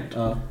 Det är eld.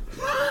 Ja.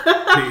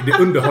 Det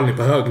är underhållning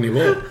på hög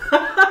nivå.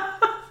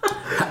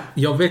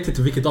 Jag vet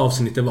inte vilket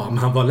avsnitt det var, men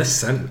han var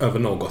ledsen över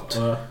något.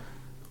 Ja.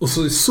 Och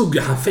så såg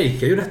jag, han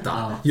fejkar ju detta.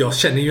 Ja. Jag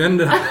känner ju igen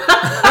det här.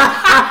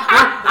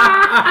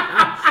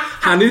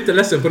 Han är inte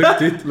ledsen på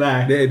riktigt.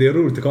 Nej. Det är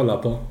roligt att kolla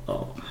på.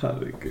 Ja,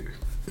 herregud.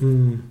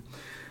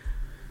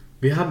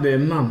 Vi hade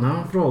en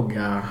annan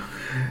fråga.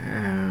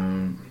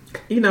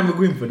 Innan vi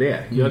går in på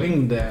det. Jag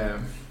ringde...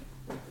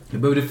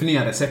 Jag behövde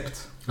definiera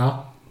recept.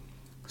 Ja.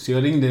 Så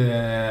jag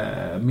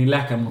ringde min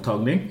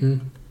läkarmottagning.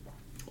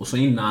 Och så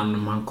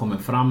innan man kommer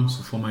fram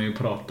så får man ju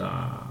prata...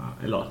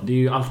 Eller det är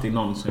ju alltid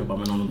någon som jobbar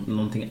med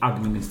någonting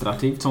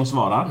administrativt som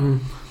svarar.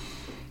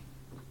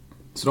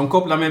 Så de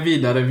kopplar mig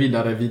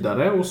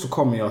vidare. Och så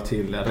kommer jag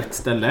till rätt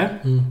ställe.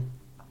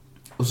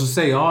 Och så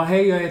säger jag,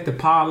 hej, jag heter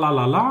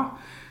Palalala.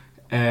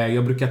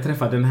 Jag brukar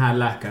träffa den här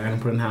läkaren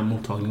på den här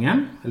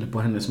mottagningen. Eller på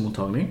hennes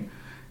mottagning.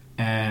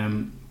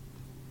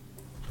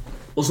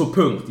 Och så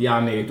punkt,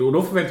 Janne. Och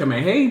då förväntar jag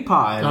mig, hej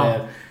Pa.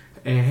 Eller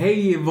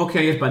hej, vad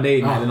kan jag hjälpa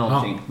dig med? Eller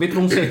någonting. Vet du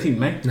vad hon säger till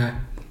mig? Nej.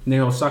 när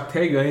jag har sagt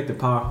hej, jag heter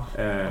Pa,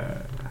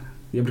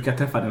 jag brukar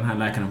träffa den här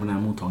läkaren på den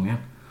här mottagningen.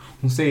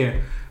 Hon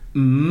säger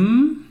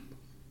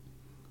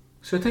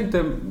Så jag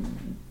tänkte,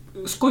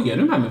 skojar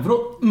du med mig?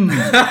 Bro?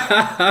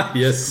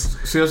 Yes.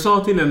 Så jag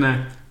sa till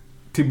henne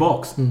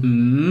tillbaks.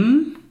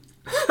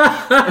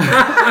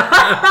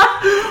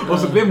 Och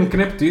så blev hon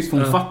knäpptyst, för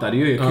hon fattade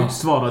ju. Jag kunde inte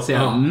svara och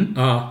säga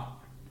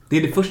Det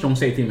är det första hon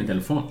säger till min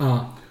telefon.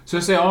 Så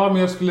jag säger,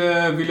 men jag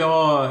skulle vilja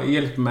ha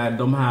hjälp med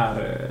de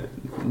här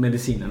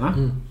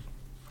medicinerna.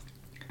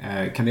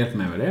 Kan du hjälpa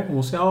mig med det? Och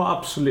hon säger,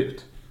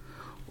 absolut.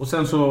 Och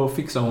sen så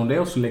fixar hon det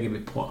och så lägger vi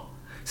på.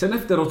 Sen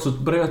efteråt så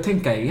börjar jag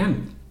tänka igen.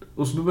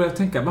 Och så börjar jag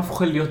tänka, varför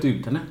skällde jag inte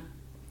ut henne?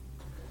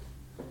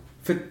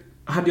 För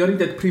hade jag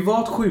ringt ett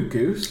privat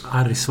sjukhus...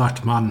 Harry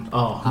Svartman.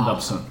 Ja,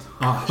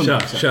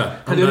 100%. Kör.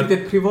 Hade jag ringt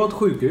ett privat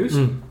sjukhus...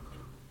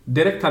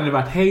 Direkt hade det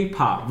varit, hej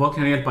Pa, vad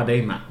kan jag hjälpa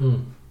dig med?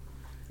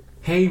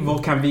 Hej,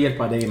 vad kan vi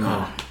hjälpa dig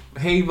med?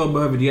 Hej, vad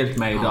behöver du hjälp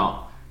med idag?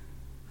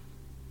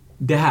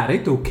 Det här är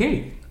inte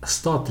okej.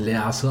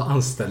 Statliga, alltså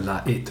anställda,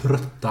 är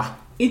trötta.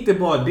 Inte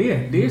bara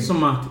det. Det är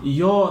som att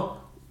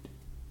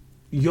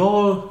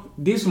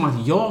det är som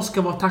att jag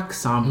ska vara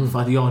tacksam för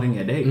att jag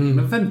ringer dig.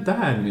 Men vänta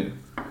här nu.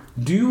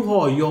 Du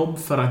har jobb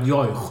för att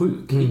jag är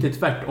sjuk. Inte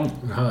tvärtom.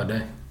 Jag hör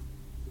dig.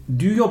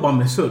 Du jobbar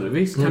med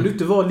service. Kan du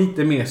inte vara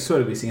lite mer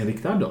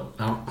serviceinriktad då?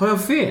 Ja. Har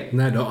jag fel?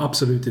 Nej, du har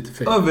absolut inte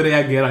fel.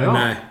 Överreagerar jag?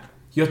 Nej.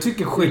 Jag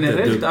tycker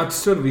generellt att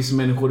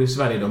servicemänniskor i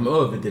Sverige, de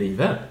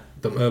överdriver.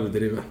 De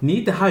överdriver. Ni är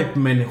inte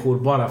hype-människor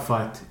bara för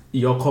att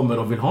jag kommer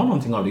och vill ha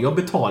någonting av det. Jag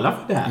betalar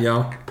för det här.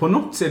 Ja. På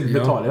något sätt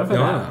betalar jag för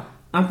det här.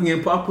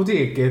 Antingen på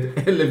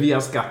apoteket eller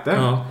via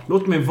skatten. Ja.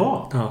 Låt mig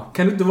vara. Ja.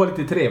 Kan du inte vara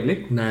lite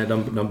trevlig? Nej,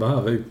 de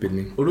behöver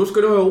utbildning. Och då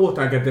ska du ha i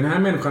åtanke att den här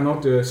människan har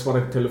inte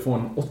svarat i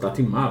telefon 8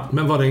 timmar.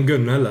 Men var det en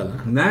Gunnel eller?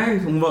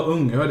 Nej, hon var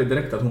ung. Jag hörde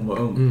direkt att hon var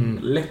ung.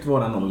 Lätt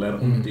vara nollor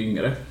om inte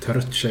yngre.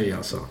 Trött tjej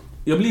alltså.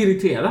 Jag blir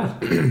irriterad.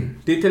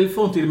 Det är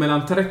telefontid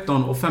mellan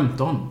 13 och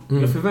 15.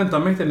 Jag förväntar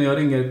mig inte när jag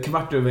ringer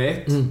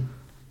 1:15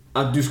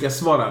 att du ska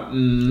svara.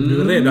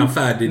 Du är redan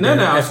färdig. Nej,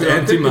 efter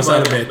en timmas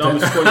arbete. De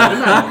skojar du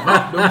med mig? Va?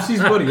 De har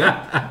precis börjat.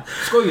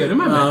 Skojar du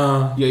med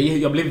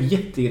mig? Jag blev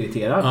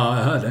jätteirriterad. Ja,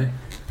 jag hör dig.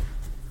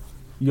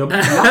 Jag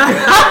blev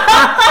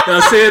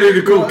Jag ser hur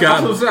du kokar.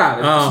 alltså, så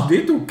här, det är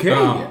inte okej.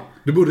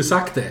 Du borde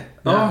sagt det.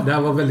 Ja. Det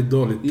här var väldigt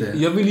dåligt.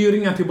 Jag vill ju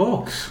ringa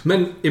tillbaks.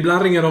 Men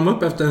ibland ringer de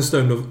upp efter en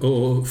stund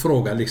och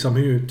frågar liksom,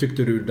 hur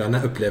tyckte du den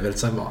här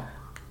upplevelsen var?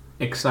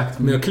 Exakt.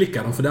 Men jag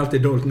klickar dem för det är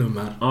alltid dåligt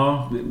nummer.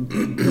 Ja,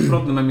 jag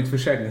pratade med mitt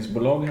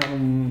försäkringsbolag här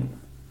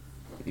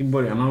i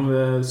början av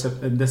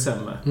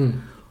december.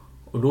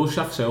 Och då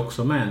tjafsade jag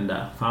också med en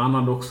där. För han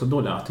hade också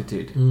dålig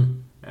attityd.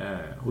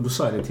 Och då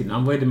sa jag det till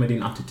honom, vad är det med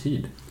din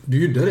attityd?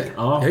 Du gjorde det?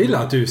 Ja. Jag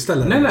gillar att du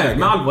ställer Nej,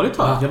 men allvarligt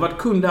talat. Jag har varit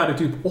kund här i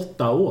typ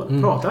 8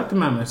 år. Prata inte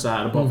med mig så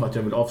här bara för att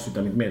jag vill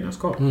avsluta mitt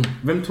medlemskap.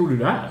 Vem tror du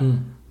det är?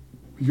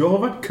 Jag har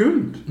varit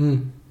kund.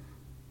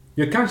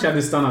 Jag kanske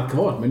hade stannat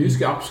kvar, men du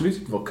ska absolut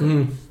inte vara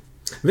kund.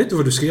 Vet du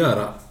vad du ska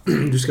göra?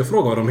 Du ska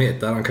fråga vad de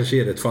heter. Han kanske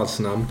ger ett falskt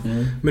namn.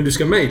 Men du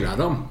ska mejla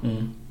dem.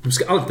 Du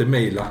ska alltid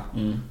mejla.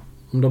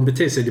 Om de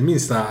beter sig det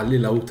minsta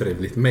lilla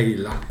otrevligt,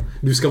 mejla.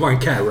 Du ska vara en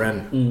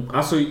Karen.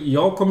 Alltså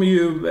jag kommer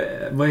ju,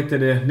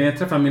 när jag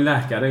träffar min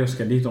läkare, jag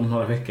ska dit om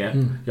några veckor.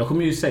 Jag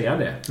kommer ju säga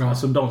det. Ja.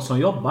 Alltså de som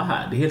jobbar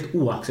här, det är helt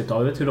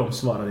oacceptabelt hur de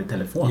svarar i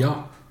telefon.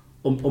 Ja.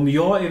 Om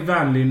jag är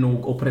vänlig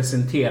nog att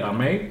presentera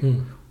mig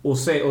och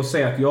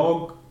säga att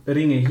jag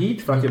ringer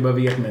hit för att jag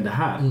behöver hjälp med det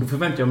här, då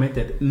förväntar jag mig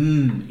inte ett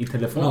i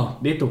telefon. Ja.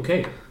 Det är inte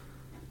okej.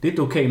 Det är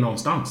inte okej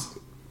någonstans.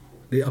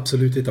 Det är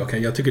absolut inte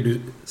okej. Jag tycker du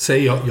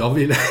säger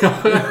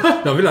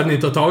jag vill att ni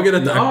tar tag i det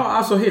där. Ja,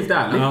 alltså helt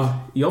ärligt. Ja.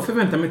 Jag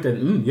förväntar mig inte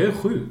jag är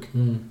sjuk.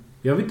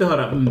 Jag vill inte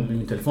höra i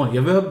min telefon.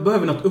 Jag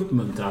behöver något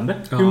uppmuntrande.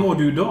 Ja. Hur mår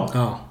du idag?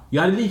 Ja.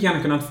 Jag hade lika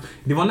gärna kunnat...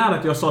 Det var nära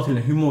att jag sa till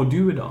henne, hur mår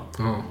du idag?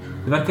 Ja.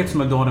 Det verkar inte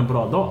som att du har en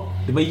bra dag.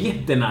 Det var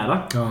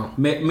jättenära. Ja.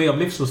 Men jag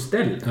blev så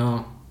ställd. Ja.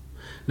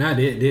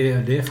 Nej,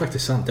 det är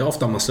faktiskt sant. Det är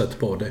ofta man stött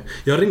på det.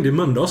 Jag ringde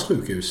Mölndals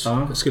sjukhus.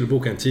 Ja. Jag skulle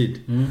boka en tid.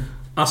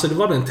 Alltså det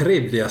var den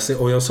trevligaste,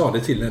 och jag sa det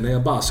till henne. Jag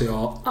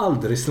har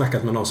aldrig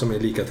snackat med någon som är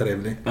lika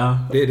trevlig. Ja.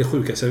 Det är det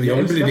sjukaste. Jag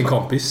vill bli din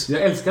kompis.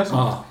 Jag älskar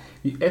sånt.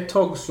 Ja. Ett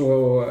tag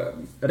så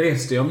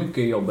reste jag mycket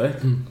i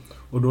jobbet.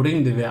 Och då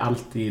ringde vi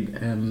alltid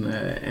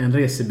en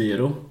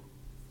resebyrå.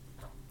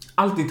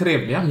 Alltid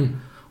trevliga.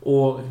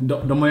 Och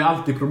de har ju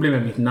alltid problem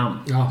med mitt namn.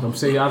 Ja. De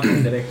säger ju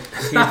alltid direkt,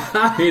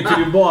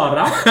 heter du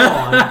bara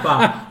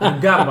Pa?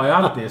 Och garvar ju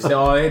alltid. Så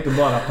jag heter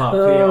bara Pa.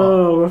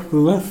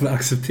 Varför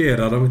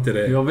accepterar de inte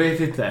det? Jag vet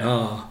inte.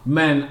 Ja.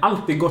 Men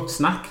alltid gott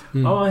snack.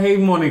 Hej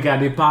Monica,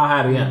 det är Pa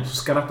här igen. Så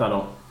skrattar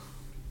de.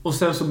 Och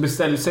sen så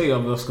säger jag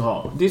vad jag ska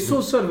ha. Det är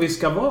så service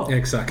ska vara.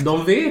 Exakt.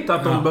 De vet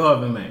att de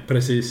behöver mig.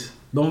 Precis.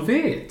 De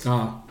vet.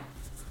 Ja.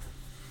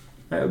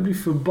 Jag blir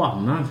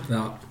förbannad.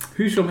 Ja.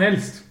 Hur som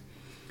helst.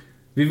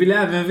 Vi vill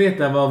även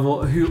veta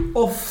hur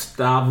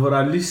ofta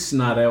våra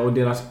lyssnare och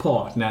deras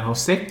partner har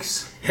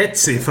sex.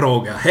 Hetsig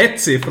fråga.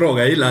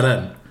 Jag gillar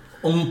den.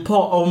 Om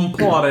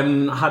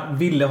paren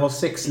ville ha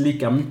sex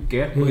lika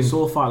mycket och i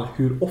så fall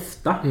hur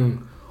ofta.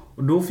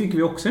 Och då fick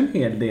vi också en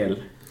hel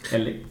del.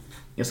 Eller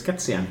Jag ska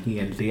inte säga en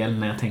hel del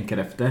när jag tänker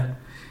efter.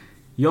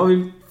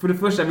 För det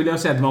första vill jag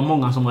säga att det var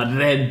många som var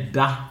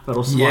rädda för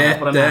att svara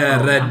på den här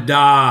frågan.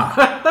 Jätterädda!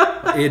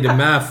 Är det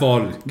med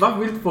folk? Vad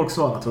vill folk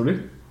svara, tror du?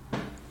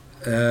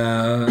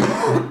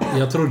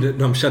 Jag tror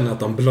de känner att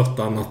de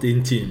blottar något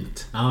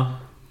intimt. Ja.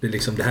 Det är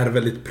liksom, det här är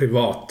väldigt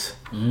privat.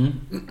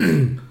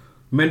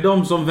 Men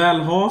de som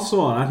väl har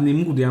svarat, ni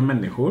modiga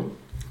människor.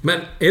 Men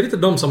är det inte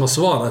de som har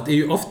svarat är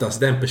ju oftast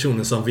den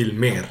personen som vill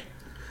mer.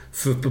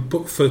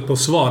 För på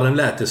svaren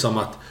lät det som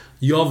att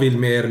jag vill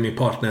mer, min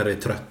partner är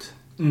trött.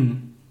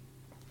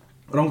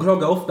 De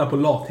klagar ofta på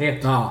lathet.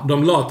 Ja,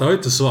 de lata har ju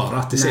inte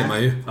svarat, det ser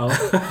man ju. Ja.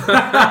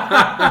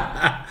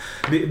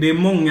 Det är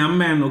många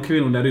män och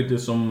kvinnor där ute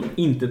som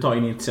inte tar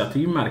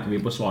initiativ, märker vi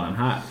på svaren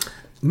här.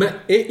 Men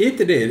är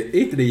inte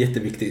det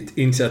jätteviktigt?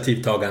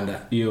 Initiativtagande?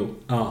 Jo.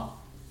 Ja.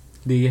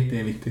 Det är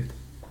jätteviktigt.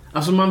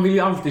 Alltså man vill ju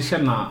alltid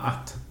känna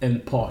att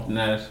ens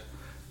partner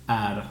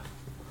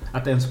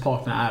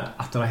är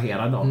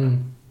attraherad av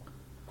den.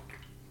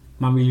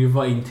 Man vill ju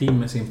vara intim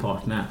med sin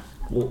partner.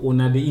 Och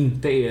när det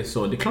inte är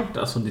så, det är klart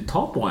alltså det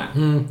tar på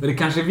en. Men det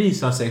kanske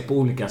visar sig på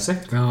olika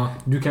sätt. Ja.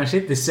 Du kanske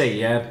inte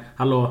säger,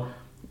 hallå,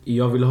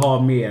 jag vill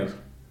ha mer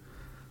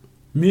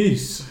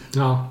mys.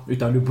 Ja.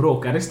 Utan du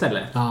bråkar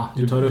istället. Ja.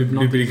 Du tar upp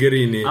något. Du bygger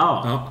in i...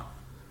 Ja.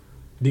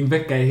 Din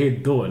vecka är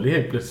helt dålig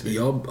helt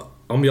plötsligt.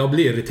 Om jag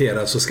blir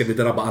irriterad så ska det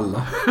drabba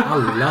alla.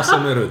 Alla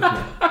som är runt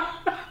mig.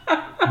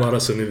 Bara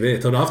så ni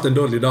vet. Har du haft en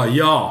dålig dag?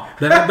 Ja!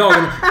 Den här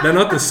dagen, den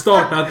har inte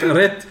startat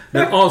rätt.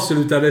 Den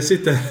avslutades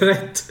inte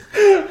rätt.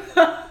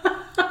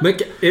 Men är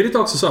det inte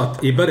också så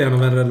att i början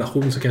av en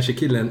relation så kanske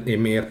killen är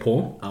mer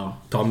på? Ja.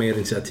 Tar mer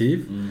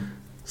initiativ.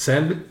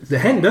 Sen, det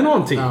händer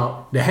någonting.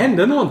 Ja. Det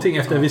händer någonting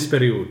efter en viss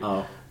period.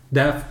 Ja.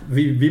 Där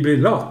vi blir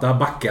lata,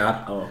 backar.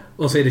 Ja.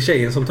 Och så är det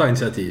tjejen som tar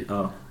initiativ.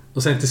 Ja.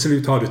 Och sen till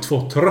slut har du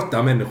 2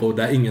 trötta människor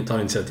där ingen tar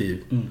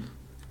initiativ.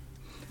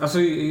 Alltså,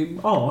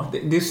 ja,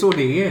 det är så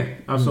det är.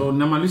 Alltså,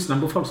 när man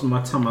lyssnar på folk som har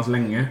varit tillsammans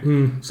länge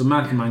så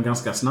märker man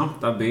ganska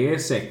snabbt att det är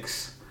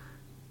sex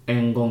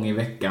en gång i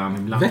veckan,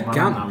 ibland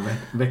varannan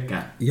vecka.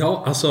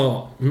 Ja,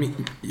 alltså,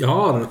 jag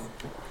har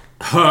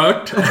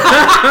hört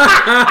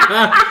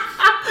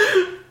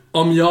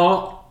om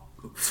jag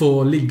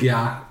får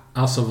ligga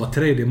alltså var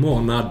 3:e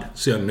månad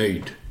så är jag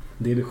nöjd.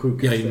 Det är det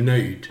sjukaste. Jag är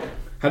nöjd.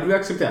 Hade du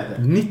accepterat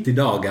det? 90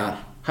 dagar.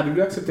 Hade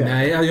du accepterat det?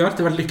 Nej, jag hade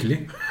inte varit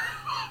lycklig.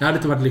 Jag hade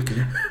inte varit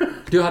lycklig.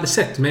 Du hade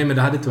sett mig, men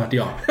det hade inte varit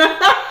jag.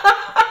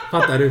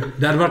 Fattar du?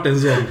 Det hade varit en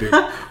zombie.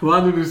 Vad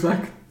hade du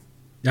sagt?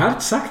 Jag hade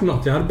inte sagt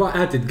något. Jag hade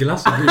bara ätit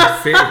glass och blivit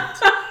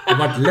fet. Och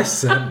varit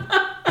ledsen.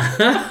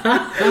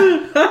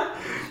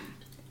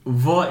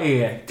 Vad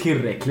är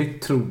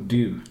tillräckligt, tror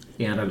du,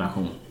 i en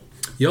relation?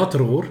 Jag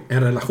tror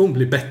en relation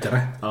blir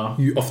bättre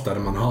ju oftare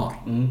man har.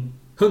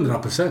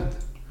 100%.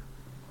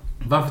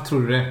 Varför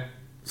tror du det?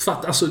 För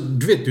att alltså,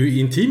 du vet, du är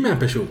intim med en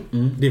person.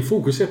 Din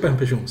fokus är på en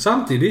person.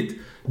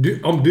 Samtidigt,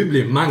 om du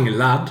blir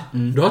manglad,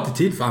 du har inte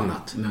tid för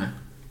annat. Nej.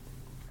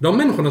 De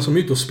människorna som är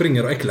ute och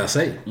springer och äcklar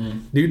sig,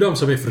 det är ju de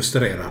som är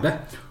frustrerade.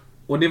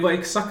 Och det var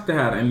exakt det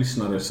här en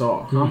lyssnare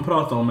sa. Han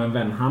pratade om en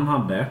vän han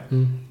hade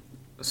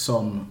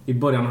som i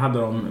början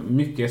hade de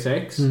mycket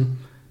sex.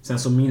 Sen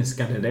så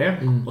minskade det.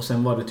 Och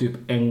sen var det typ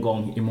en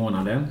gång i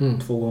månaden.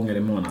 2 gånger i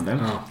månaden.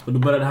 Ja. Och då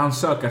började han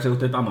söka sig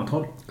åt ett annat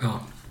håll. Ja.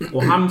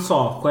 Och han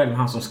sa själv,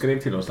 han som skrev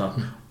till oss att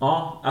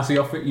ja, alltså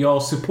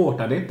jag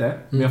supportar det inte,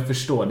 men jag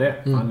förstår det.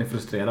 Han är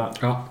frustrerad.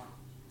 Ja.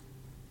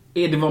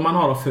 Är det vad man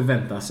har att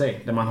förvänta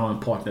sig när man har en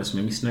partner som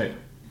är missnöjd?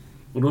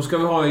 Och då ska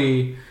vi ha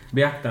i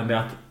beaktande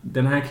att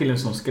den här killen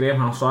som skrev,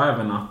 han sa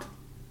även att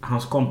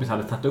hans kompis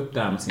hade tagit upp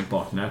det här med sin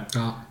partner.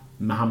 Ja.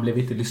 Men han blev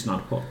inte lyssnad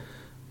på.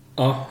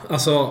 Ja,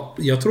 alltså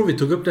jag tror vi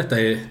tog upp detta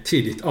i ett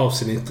tidigt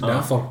avsnitt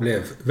där folk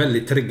blev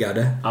väldigt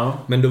triggade. Ja.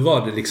 Men då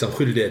var det liksom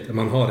skyldighet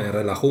man har i en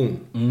relation.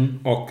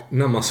 Och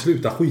när man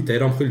slutar skita i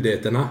de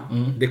skyldigheterna,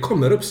 det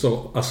kommer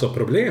uppstå alltså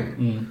problem.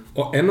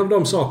 Och en av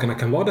de sakerna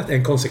kan vara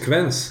en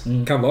konsekvens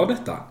kan vara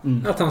detta.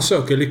 Att han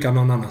söker lycka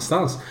någon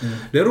annanstans.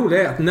 Det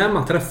roliga är att när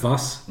man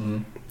träffas,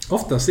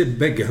 oftast är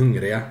bägge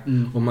hungriga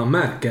och man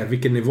märker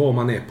vilken nivå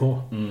man är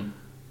på.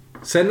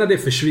 Sen när det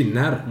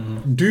försvinner,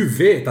 du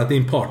vet att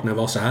din partner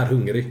var så här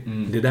hungrig.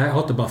 Det där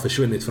har inte bara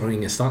försvunnit från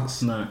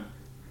ingenstans. Nej.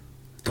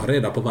 Ta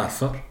reda på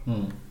varför.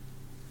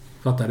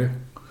 Fattar du?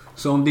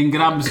 Så om din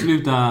grabb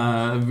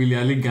slutar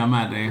vilja ligga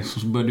med dig,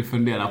 så bör du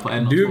fundera på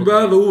en. Du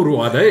behöver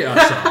oroa dig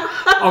alltså.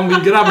 Om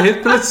din grabb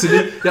helt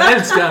plötsligt, jag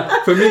älskar,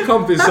 för min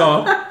kompis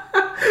sa,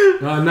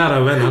 jag är nära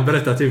vän, han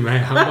berättade till mig,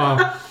 han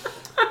var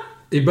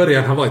i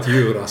början, han var ett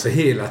djur alltså,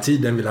 hela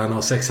tiden ville han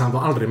ha sex, han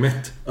var aldrig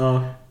mätt.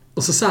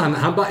 Och så sa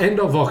han bara en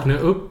dag vaknade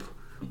upp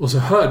och så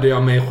hörde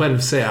jag mig själv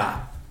säga,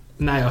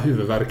 nej, jag har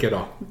huvudvärk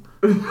idag.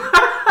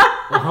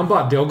 Och han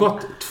bara, det har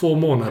gått 2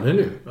 månader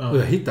nu. Och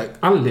jag hittar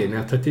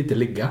anledningen att inte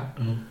ligga.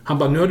 Han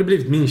bara, nu har det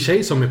blivit min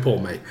tjej som är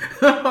på mig.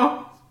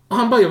 Och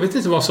han bara, jag vet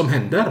inte vad som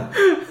händer.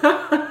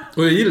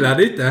 Och jag gillar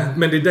det inte,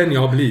 men det är den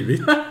jag har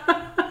blivit.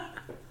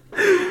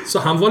 Så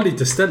han var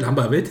lite ställd. Han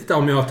bara, jag vet inte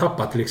om jag har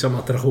tappat liksom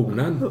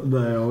attraktionen.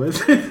 Nej, jag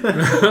vet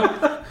inte.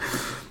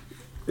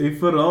 I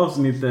förra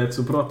avsnittet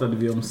så pratade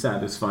vi om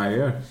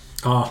Satisfyer.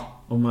 Ja.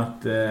 Om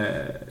att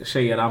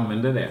tjejer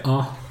använder det.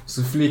 Ja.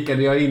 Så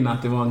flikade jag in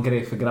att det var en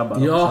grej för grabbar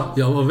Ja, också.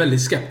 jag var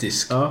väldigt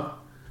skeptisk. Ja.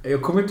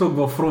 Jag kommer inte ihåg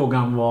vad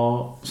frågan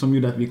var som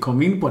gjorde att vi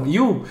kom in på det.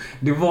 Jo,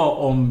 det var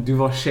om du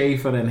var tjej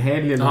för en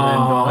helg eller en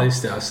dag. Ja,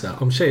 just det.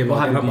 Om tjejer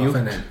var grabbar för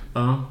en helg.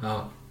 Ja.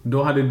 Ja.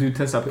 Då hade du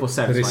testat på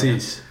Satisfyer.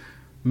 Precis.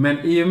 Men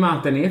i och med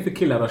att den är för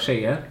killar och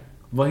tjejer,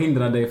 vad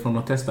hindrar dig från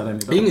att testa den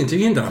idag? Ingenting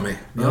hindrar mig.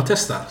 Jag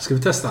testar. Ska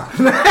vi testa?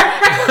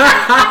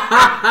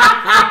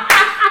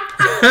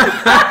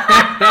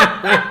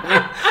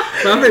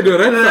 Varför är du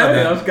rädd för Nej,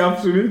 det? jag ska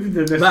absolut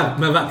inte testa.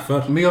 Men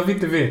varför? Men jag vill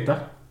inte veta.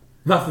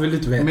 Varför vill du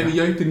inte veta? Men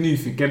jag är inte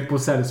nyfiken på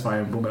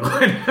Satisfyer på mig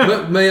själv.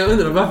 Men jag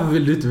undrar, varför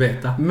vill du inte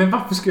veta? Men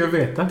varför ska jag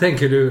veta?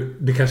 Tänker du,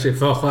 det kanske är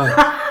för skönt?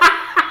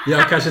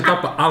 Jag kanske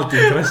tappar allt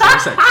intresse av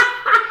sex.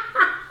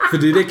 För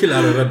det är det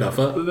killar är rädda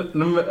för.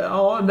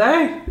 Ja,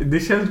 nej. Det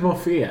känns bara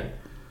fel.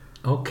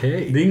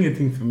 Okej. Det är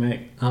ingenting för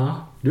mig.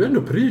 Ja, du är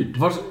ändå pryd.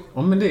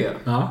 Ja, men det är.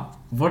 Ja.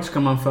 Vart ska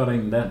man föra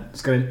in den?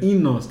 Ska den in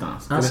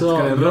någonstans? Ska Alltså,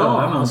 den röra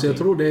någonting? alltså jag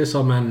tror det är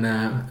som en...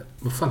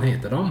 vad fan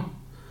heter de?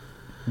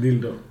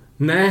 Dildo.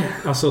 Nej,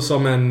 alltså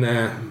som en...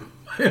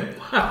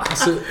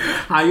 alltså,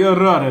 Han gör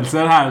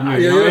rörelser här nu.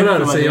 jag gör vet inte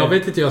rörelser. vad det är. Jag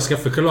vet inte hur jag ska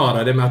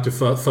förklara det med att du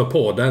för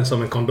på den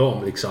som en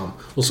kondom liksom.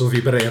 Och så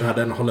vibrerar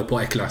den och håller på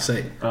att äckla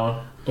sig.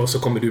 Ja. Och så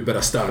kommer du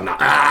börja stöna.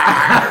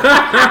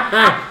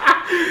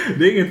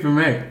 Det är inget för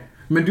mig.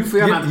 Men du får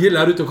gärna...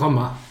 Gillar du inte att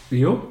komma?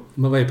 Jo.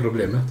 Men vad är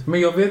problemet?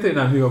 Men jag vet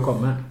redan hur jag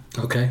kommer.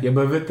 Okej. Jag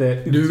behöver inte...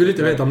 Du vill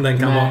inte veta om den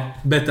kan Nej. vara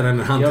bättre än en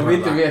Jag handtralla? vill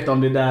inte veta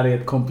om det där är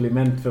ett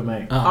kompliment för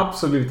mig. Ja.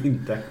 Absolut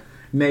inte.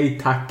 Nej,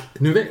 tack.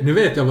 Nu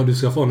vet jag vad du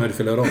ska få när du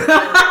fyller år.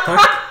 Tack.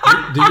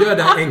 Du gör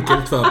det här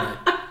enkelt för mig.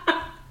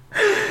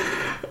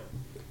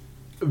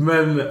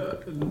 Men...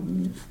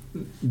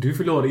 Du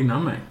fyller år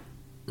innan mig.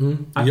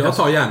 Jag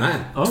tar gärna en.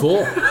 Ja. 2.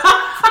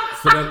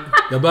 För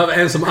jag behöver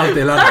en som alltid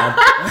är laddad.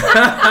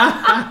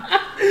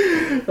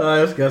 Ja,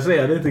 jag ska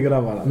säga det till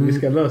grabbarna. Vi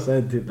ska lösa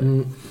en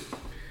till.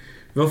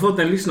 Vi har fått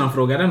en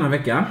lyssnarfråga denna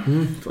vecka.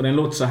 Och den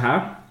låter så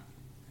här.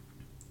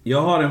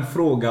 Jag har en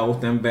fråga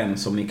åt en vän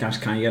som ni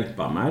kanske kan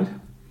hjälpa med.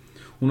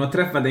 Hon har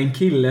träffat en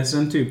kille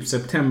sedan typ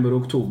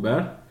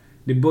september-oktober.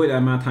 Det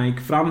började med att han gick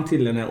fram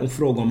till henne och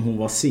frågade om hon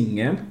var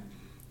singel.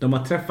 De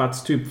har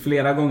träffats typ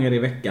flera gånger i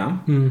veckan.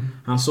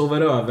 Han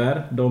sover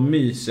över, de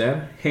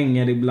myser,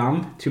 hänger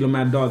ibland, till och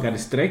med dagar i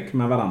sträck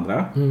med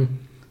varandra.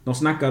 De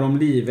snackar om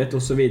livet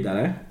och så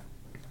vidare.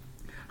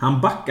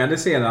 Han backade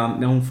sedan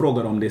när hon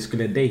frågade om de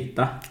skulle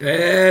dejta.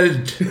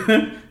 Eld!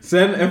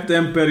 Sen efter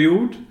en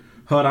period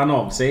hör han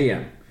av sig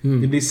igen.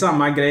 Det blir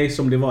samma grej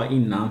som det var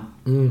innan.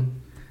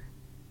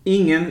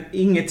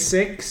 Inget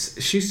sex,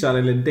 kyssar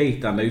eller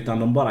dejtande, utan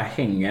de bara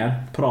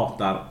hänger,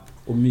 pratar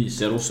och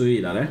myser och så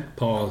vidare.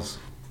 Paus.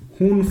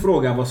 Hon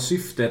frågar vad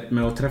syftet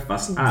med att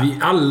träffas är. Vi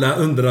alla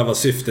undrar vad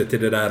syftet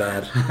till det där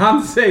är.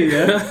 Han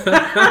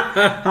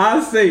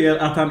säger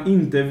att han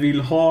inte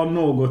vill ha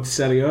något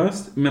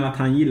seriöst, men att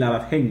han gillar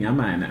att hänga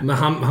med henne. Men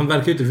han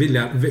verkar ju inte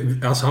vilja...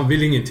 Alltså han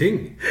vill ingenting.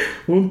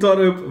 Hon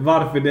tar upp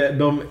varför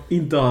de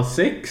inte har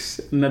sex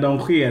när de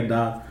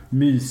skedar,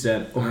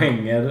 myser och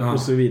hänger och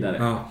så vidare.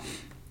 Ja.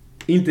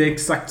 Inte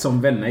exakt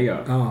som vänner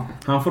gör. Ja.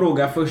 Han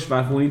frågar först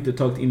varför hon inte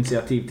tagit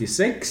initiativ till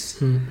sex.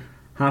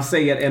 Han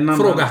säger en annan...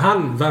 Frågar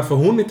han varför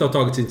hon inte har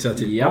tagit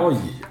initiativ? Ja.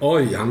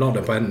 Oj, han la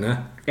det på henne.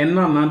 En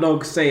annan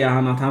dag säger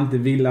han att han inte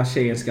vill att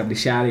tjejen ska bli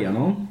kär i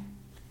honom.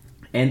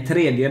 En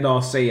tredje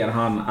dag säger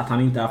han att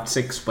han inte haft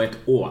sex på ett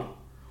år.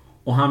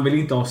 Och han vill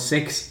inte ha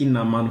sex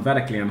innan man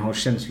verkligen har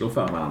känslor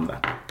för varandra.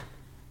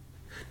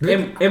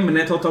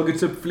 Ämnet har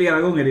tagits upp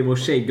flera gånger i vår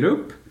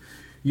tjejgrupp.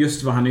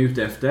 Just vad han är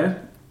ute efter.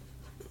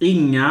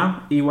 Inga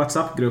i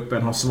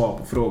WhatsApp-gruppen har svar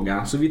på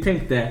frågan. Så vi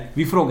tänkte,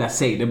 vi frågar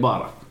säg det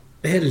bara.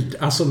 Eld,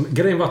 alltså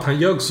grejen var att han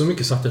ljög så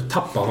mycket så att jag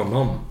tappade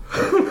honom.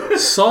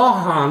 Sa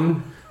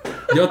han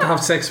jag har inte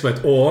haft sex på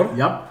ett år?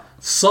 Ja.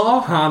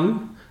 Sa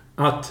han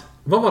att...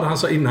 Vad var det han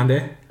sa innan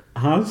det?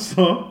 Han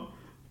sa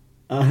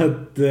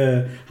att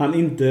han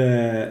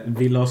inte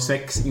vill ha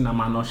sex innan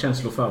man har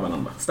känslor för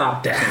varandra.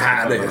 Det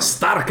här är en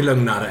stark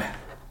lögnare.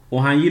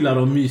 Och han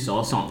gillar att mysa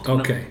och sånt.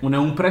 Okej. Och när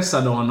hon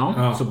pressade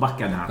honom så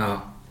backade han.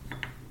 Ja.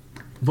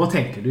 Vad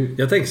tänker du?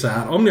 Jag tänker så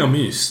här, om ni har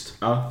myst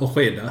Ja. och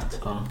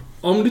skedat. Ja.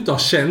 Om du inte har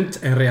känt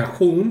en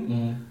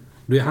reaktion,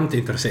 då är han inte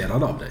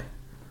intresserad av dig.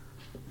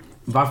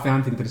 Varför är han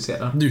inte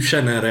intresserad? Du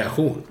känner en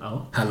reaktion.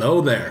 Ja.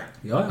 Hello there.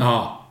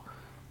 Ja.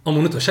 Om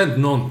hon inte har känt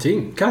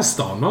någonting,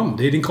 kasta honom.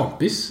 Det är din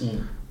kompis.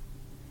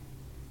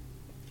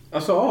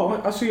 Alltså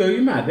jag är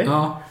ju med det.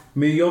 Ja.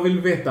 Men jag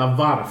vill veta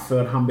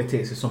varför han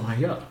beter sig som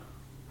han gör.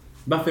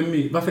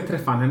 Varför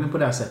träffar han henne på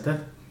det här sättet?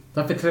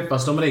 Varför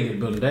träffas de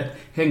regelbundet?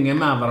 Hänger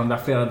med varandra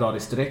flera dagar i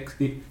sträck?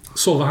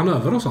 Sover han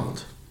över och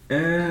sånt?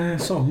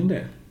 Sa hon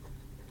det?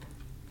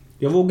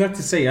 Jag vågar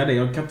inte säga det,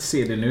 jag kan inte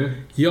se det nu.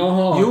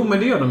 Jo, men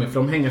det gör de ju, för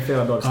de hänger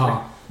flera dagar i sträck.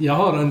 Ja, jag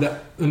har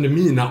under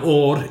mina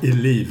år i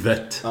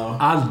livet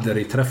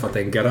aldrig träffat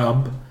en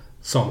grabb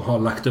som har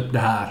lagt upp det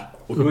här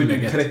Och då är du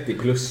upplägget. 30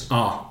 plus.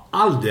 Ja,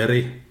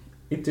 aldrig.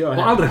 Inte jag Och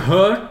heller. aldrig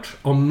hört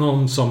om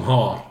någon som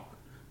har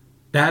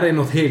Det här är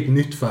något helt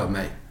nytt för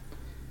mig.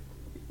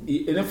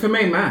 För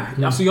mig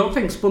med. Alltså jag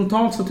tänker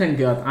spontant så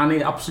tänker jag att han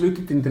är absolut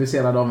inte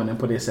intresserad av henne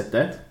på det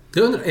sättet.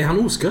 Jag undrar, är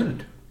han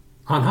oskuld?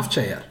 Har han haft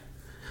tjejer?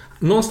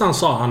 Någonstans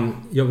sa han,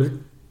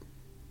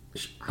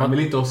 Han vill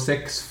inte ha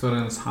sex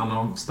förrän han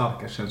har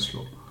starka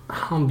känslor.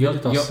 Han vill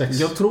inte ha sex.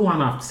 Jag tror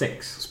han har haft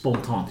sex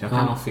spontant. Jag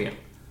kan ha fel.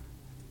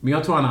 Men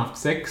jag tror han har haft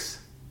sex.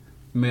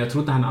 Men jag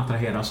tror inte han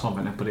attraheras av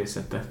henne på det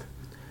sättet.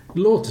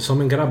 Låter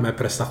som en grabb med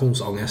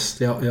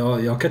prestationsångest.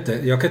 Jag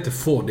kan inte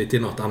få det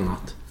till något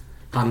annat.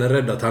 Han är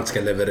rädd att han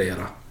ska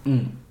leverera.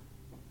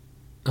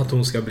 Att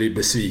hon ska bli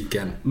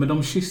besviken. Men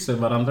de kysser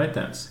varandra inte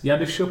ens. Jag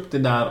hade köpt det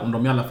där om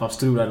de i alla fall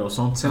strulade och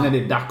sånt. Sen är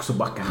det dags att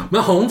backa han.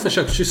 Men har hon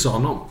försökt kyssa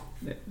honom?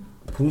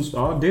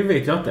 Ja, det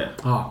vet jag inte.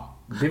 Ja.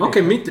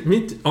 Okej,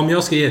 om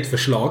jag ska ge ett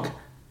förslag.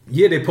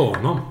 Ge det på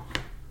honom.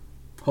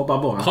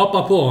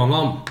 Hoppa på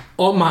honom.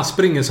 Om han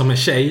springer som en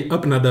tjej,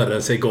 öppna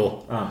dörren, säg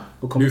gå. Ja,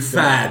 du är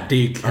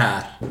färdig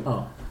här. Ja. Vad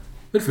är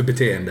det för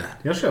beteende?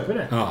 Jag köper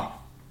det. Ja.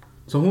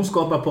 Så hon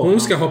ska hoppa på honom?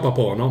 Hon ska hoppa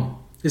på honom.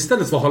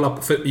 Istället för att hålla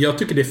på. För jag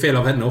tycker det är fel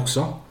av henne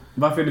också.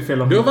 Varför är det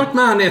fel av Du henne? har varit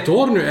med henne ett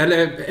år nu,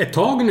 eller ett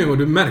tag nu, och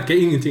du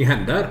märker ingenting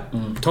händer.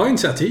 Ta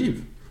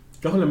initiativ.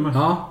 Jag håller med.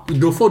 Ja,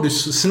 då får du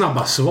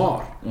snabba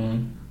svar.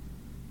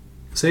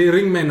 Säg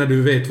ring mig när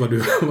du vet vad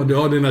du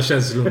har dina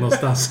känslor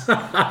någonstans.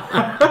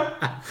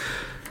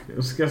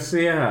 Jag ska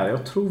se här.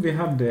 Jag tror vi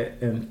hade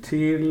en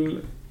till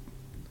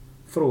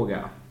fråga.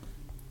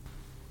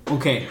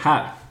 Okej,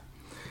 här.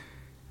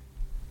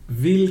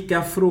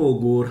 Vilka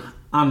frågor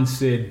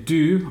anser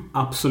du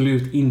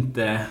absolut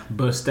inte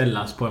bör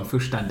ställas på en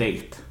första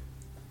dejt?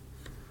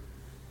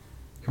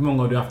 Hur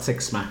många har du haft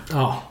sex med?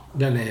 Ja,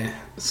 den är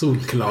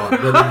solklar.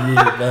 Den är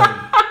given.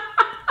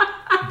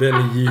 Den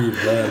är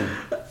given.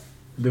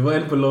 Det var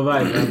en på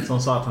Love Island som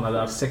sa att han hade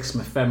haft sex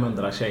med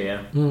 500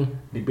 tjejer.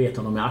 Det bet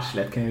honom i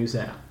arslet, kan jag ju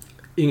säga.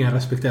 Ingen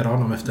respekterar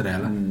honom efter det,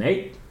 eller?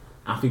 Nej.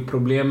 Han fick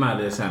problem med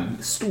det sen.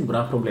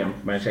 Stora problem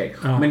med en tjej.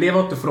 Ja. Men det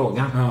var inte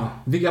frågan. Ja.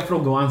 Vilka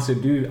frågor anser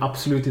du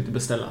absolut inte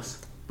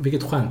beställas?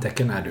 Vilket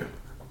stjärntecken är du?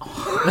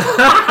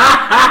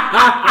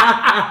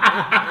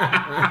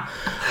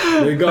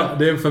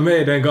 Det är för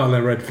mig det är en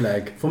galen red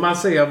flag. Får man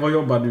säga, vad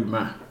jobbar du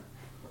med?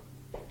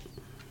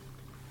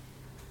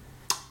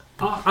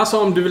 Alltså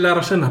om du vill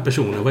lära känna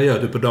personen, vad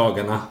gör du på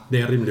dagarna?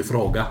 Det är en rimlig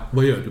fråga.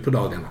 Vad gör du på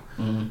dagarna?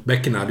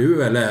 Bäcknar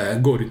du eller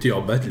går du till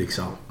jobbet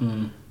liksom?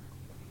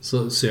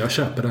 Så jag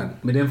köper den.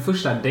 Men det är en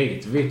första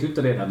dejt, vet du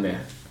inte redan det?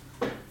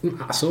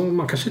 Alltså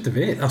man kanske inte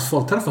vet. Alltså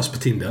folk träffas på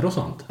Tinder och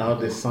sånt. Ja,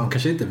 det är sant. Man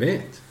kanske inte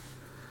vet.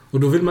 Och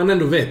då vill man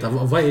ändå veta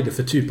vad är det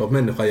för typ av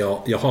människa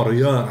jag har att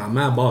göra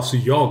med, bara så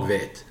jag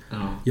vet. Ja.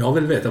 Jag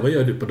vill veta, vad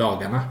gör du på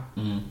dagarna?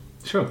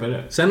 Köper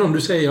det. Sen om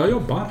du säger jag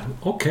jobbar,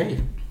 okej.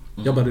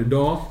 Jobbar du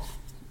dag,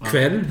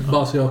 kväll,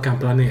 bara så jag kan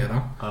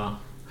planera. Ja.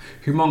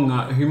 Hur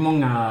många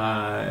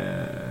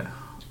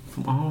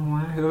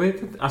jag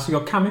vet inte. Alltså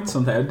jag kan inte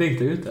sånt här. Jag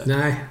dejtar ju inte.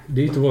 Nej,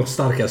 det är inte vår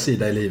starka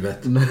sida i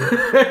livet.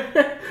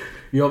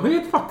 Jag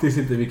vet faktiskt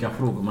inte vilka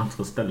frågor man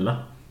ska ställa.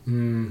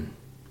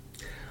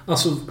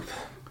 Alltså,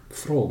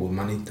 frågor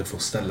man inte får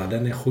ställa,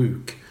 den är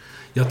sjuk.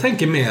 Jag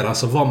tänker mer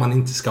alltså vad man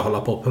inte ska hålla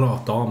på och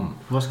prata om.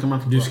 Vad ska man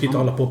inte Du ska inte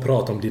hålla på och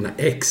prata om dina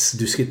ex.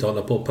 Du ska inte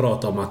hålla på och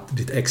prata om att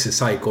ditt ex är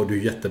psycho och du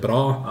är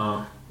jättebra.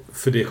 Ja.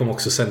 För det kommer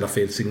också sända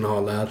fel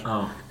signaler.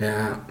 Ja.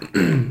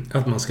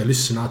 Att man ska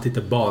lyssna, att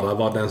inte bara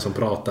vara den som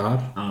pratar.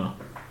 Ja.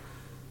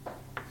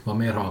 Vad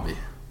mer har vi?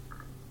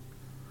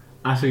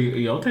 Alltså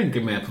jag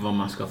tänker mer på vad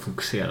man ska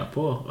fokusera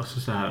på. Alltså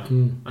så här,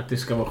 att det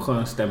ska vara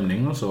skön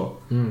stämning och så.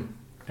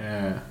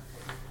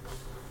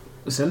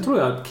 Sen tror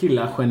jag att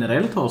killar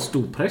generellt har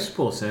stor press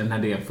på sig när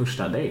det är en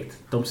första dejt.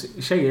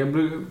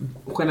 Tjejer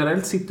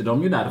generellt sitter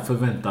de ju där och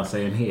förväntar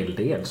sig en hel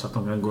del så att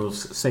de kan gå och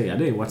säga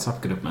det i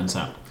WhatsApp-gruppen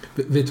sen.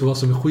 Vet du vad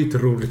som är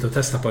skitroligt att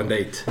testa på en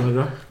dejt?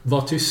 Vadå?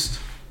 Var tyst.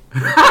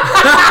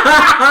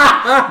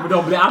 Men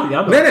de blir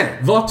arga då. Nej,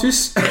 var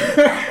tyst.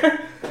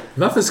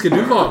 Varför ska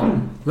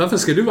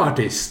du vara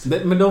artist?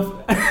 Men de...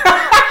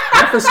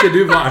 Varför ska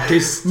du vara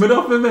artist? Men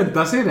de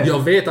förväntar sig det. Jag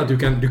vet att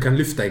du kan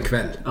lyfta en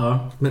kväll.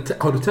 Ja. Men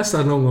har du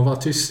testat någon gång att vara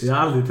tyst? Jag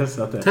har aldrig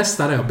testat det.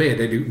 Testa det och be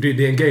dig.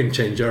 Det är en game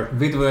changer.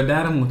 Vet du vad jag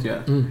däremot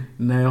gör?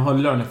 När jag har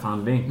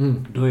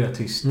löneförhandling, då är jag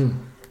tyst.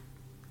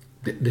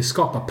 Det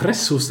skapar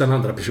press hos den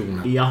andra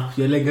personen. Ja,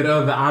 jag lägger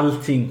över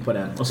allting på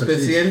den. Och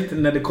speciellt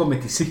när det kommer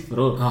till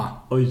siffror.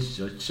 Ja. Oj.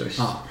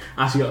 Ja.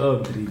 Alltså jag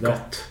överdriver.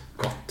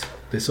 Gott.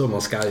 Det är så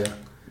man ska göra.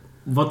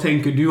 Vad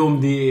tänker du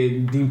om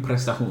din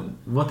prestation?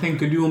 Vad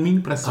tänker du om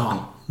min prestation?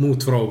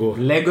 Motfrågor.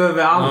 Lägg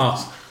över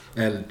allt.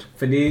 Ja. Eld.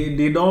 För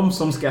det är de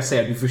som ska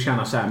säga att du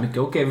förtjänar så här mycket.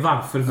 Okej,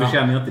 varför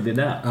förtjänar jag inte det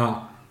där?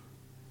 Ja.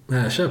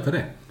 Nej, jag köper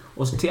det.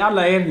 Och så till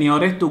alla er, ni har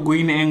rätt att gå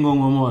in en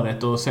gång om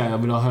året och säga att jag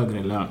vill ha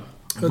högre lön.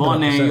 100%. Vad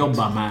ni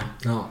jobbar med.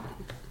 Ja.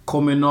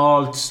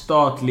 Kommunalt,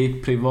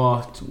 statligt,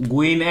 privat.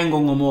 Gå in en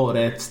gång om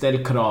året,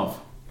 ställ krav.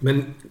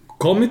 Men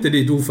kom inte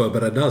dit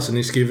oförberedda, så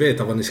ni ska ju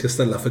veta vad ni ska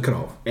ställa för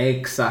krav.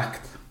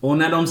 Exakt. Och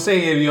när de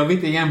säger jag vill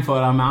inte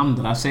jämföra med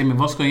andra, säg mig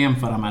vad ska jag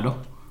jämföra med då?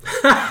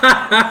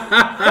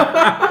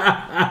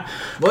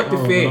 Vad är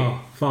det fel?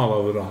 Fan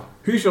vad bra.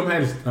 Hur som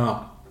helst.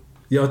 Ja.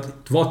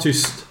 Var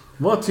tyst.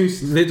 Var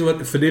tyst. Vet du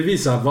vad, för det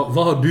visar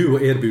vad har du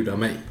att erbjuda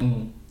mig.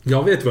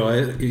 Jag vet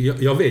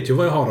jag vet ju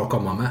vad jag har att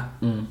komma med.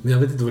 Men jag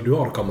vet inte vad du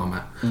har att komma med.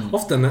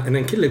 Ofta när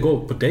en kille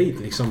går på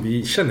dejt liksom,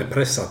 vi känner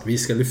press att vi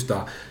ska lyfta,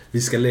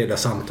 vi ska leda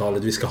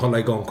samtalet, vi ska hålla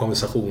igång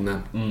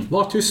konversationen.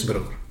 Var tyst,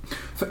 bror.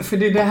 För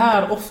det är det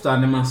här ofta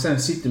när man sen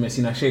sitter med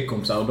sina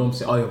tjejkompisar och de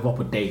säger jag var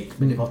på dejt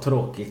men det var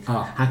tråkigt.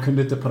 Han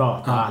kunde inte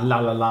prata,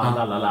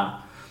 la.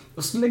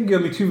 Och så lägger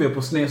jag mitt huvud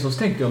på sned och så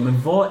tänker jag,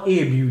 men vad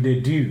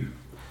erbjuder du?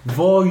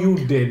 Vad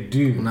gjorde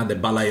du? Hon hade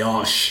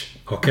balayage.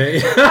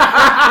 Okej?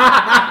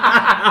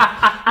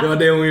 Det var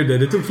det hon gjorde.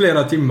 Det tog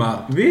flera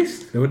timmar.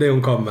 Visst? Det var det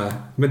hon kom med.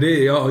 Men det,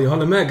 jag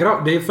håller med.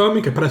 Det är för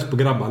mycket press på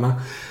grabbarna.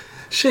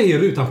 Tjejer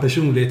utan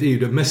personlighet är ju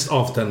det mest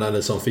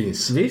avtändande som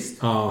finns. Visst?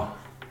 Ja.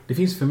 Det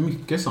finns för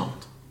mycket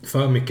sånt.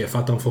 För mycket för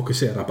att de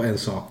fokuserar på en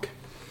sak.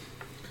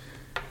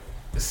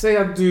 Säg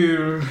att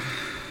du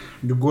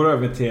går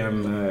över till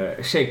en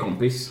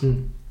tjejkompis.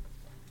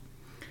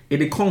 Är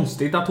det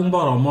konstigt att hon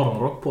bara har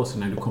morgonrock på sig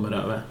när du kommer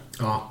över?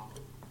 Ja.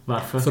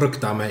 Varför?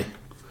 Frukta mig.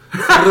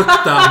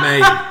 Frukta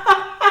mig.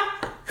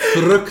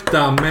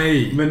 Frukta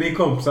mig. Men ni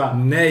kompisar?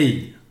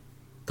 Nej.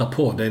 Ta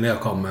på dig när jag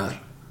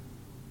kommer.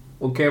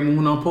 Okej, men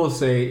hon har på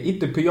sig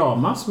inte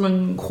pyjamas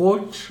men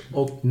shorts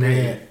och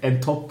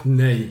en topp.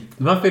 Nej.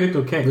 Varför är det inte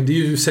okej? Men det är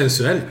ju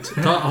sensuellt.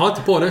 Ha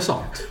inte på dig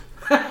sånt.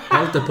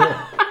 Ha inte på.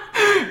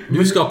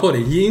 Du ska ha på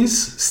dig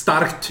jeans,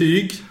 starkt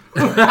tyg.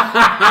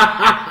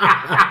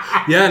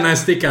 Gärna en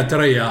stickad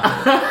tröja.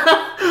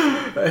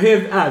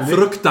 Helt ärligt.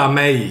 Frukta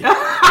mig.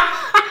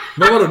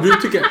 Men vadå, du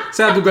tycker...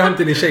 Säg att du går hem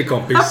till din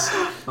tjejkompis.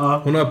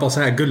 Hon har på så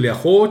här gulliga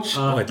shorts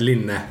och ett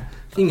linne.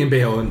 Ingen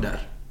BH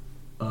under.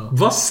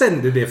 Vad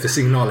sänder det för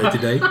signaler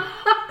till dig?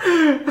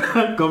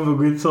 Kommer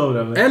gå ut så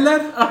där.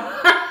 Eller?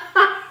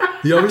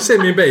 Jag vill se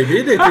min baby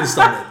i det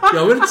tillståndet.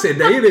 Jag vill inte se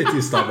dig i det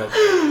tillståndet.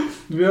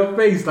 Vi har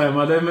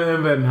facetimade med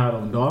en vän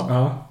häromdagen.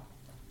 Ja.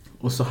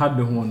 Och så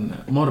hade hon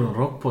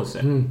morgonrock på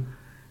sig.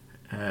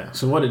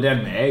 Så var det den.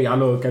 Nej,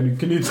 hallå, kan du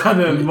knyta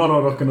den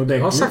morgonrocken och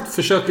Jag har sagt,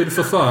 försöker du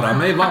förföra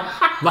mig?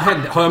 Vad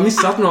hände? Har jag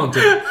missat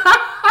någonting?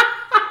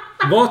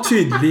 Var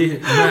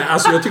tydlig. Nej,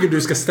 alltså jag tycker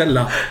du ska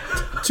ställa...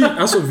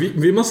 Alltså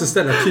vi måste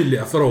ställa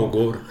tydliga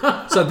frågor.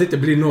 Så att det inte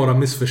blir några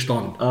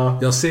missförstånd.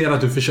 Jag ser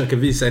att du försöker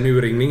visa en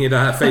urringning i det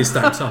här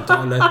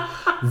FaceTime-samtalet.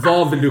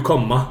 Vad vill du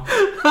komma?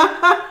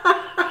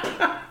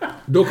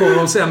 Då kommer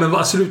de säga,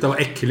 men sluta vara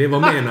äcklig.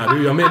 Vad menar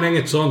du? Jag menar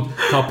inget sånt.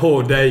 Ta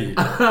på dig.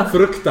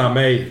 Frukta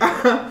mig.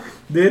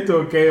 Det är inte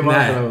okej.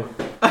 Nej.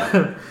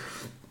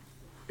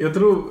 Jag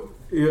tror...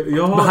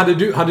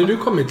 Men hade du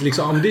kommit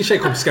liksom, om din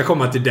tjejkompis ska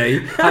komma till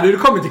dig, hade du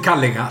kommit till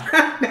kallingar?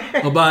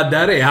 Och bara,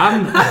 där är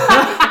han.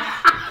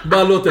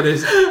 Bara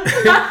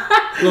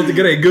låter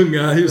grej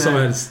gunga hur som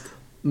helst.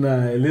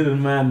 Nej, little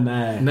man,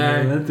 nej.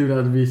 Jag vet inte hur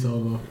jag visa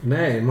honom.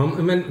 Nej,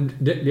 men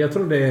jag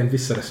tror det är en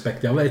viss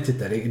respekt. Jag vet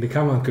inte, det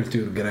kan vara en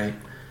kulturgrej.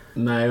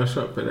 Nej, jag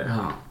köper det.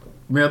 Ja.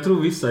 Men jag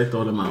tror vissa inte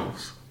håller med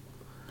oss.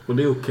 Och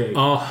det är okej.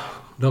 Ja,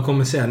 de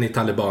kommer säga ni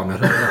talibaner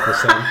 100%.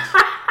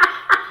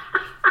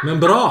 Men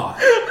bra.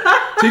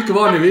 Tyck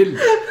vad ni vill.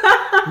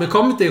 Men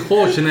kom inte i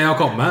shorts när jag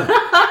kommer.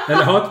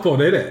 Eller ha på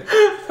dig det.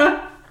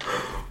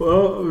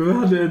 Ja, vi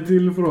hade en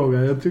till fråga.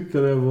 Jag tyckte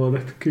det var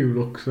rätt kul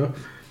också.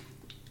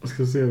 Jag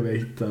ska se om jag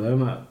hittar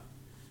den här.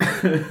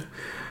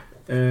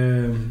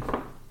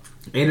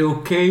 Är det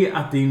okej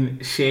att din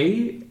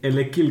tjej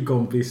eller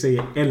killkompis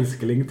säger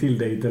älskling till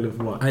dig i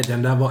telefon? Nej,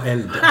 den där var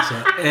eld alltså.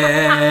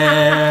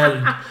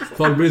 Eld.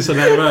 Folk blir så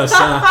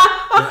nervösa.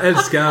 Jag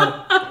älskar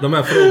de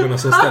här frågorna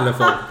som ställer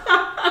folk.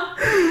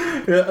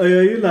 Jag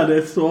gillade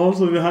ett svar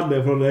som vi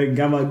hade från en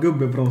gammal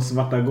gubbe från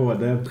Svarta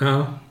gården.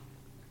 Ja.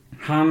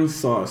 Han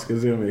sa, ska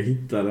se om jag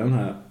hittar den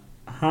här.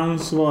 Han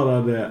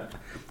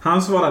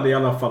svarade i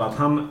alla fall att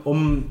han,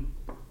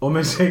 om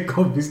en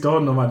tjejkompis till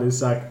honom hade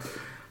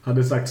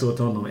sagt så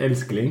till honom,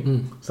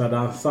 älskling, så hade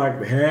han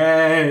sagt,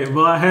 hej,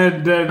 vad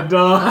hände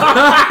då?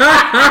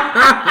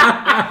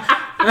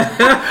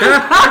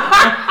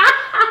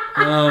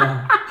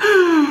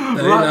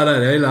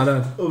 Jag gillar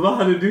det. Och vad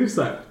hade du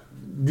sagt?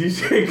 Din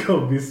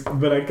tjejkompis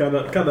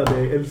började kalla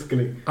dig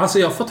älskling. Alltså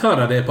jag har fått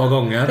höra det ett par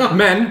gånger.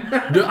 Men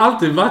du har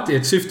alltid varit i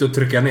ett syfte att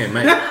trycka ner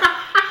mig.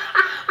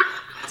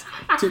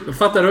 Typ,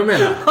 fattar du vad jag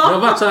menar? Det har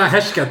varit så här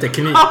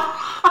härskarteknik.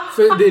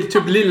 För det är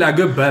typ lilla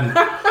gubben.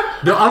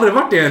 Det har aldrig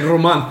varit i en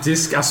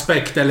romantisk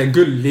aspekt eller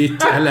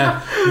gulligt. Eller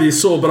vi är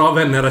så bra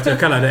vänner att jag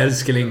kallar det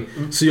älskling.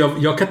 Så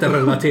jag kan inte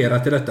relatera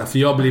till detta. För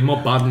jag blir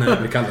mobbad när jag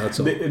blir kallad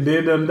så. Det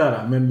är den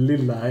där, men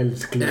lilla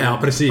älskling. Ja,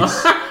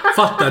 precis.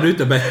 Fattar du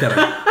inte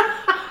bättre?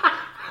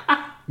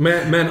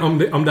 Men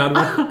om det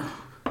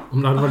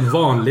hade varit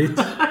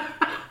vanligt,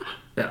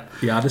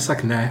 jag hade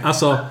sagt nej.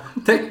 Alltså,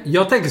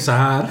 jag tänker så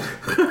här.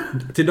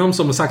 Till de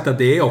som har sagt att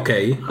det är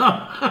okej.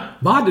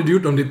 Vad hade du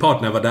gjort om din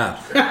partner var där?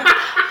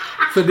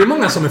 För det är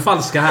många som är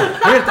falska här.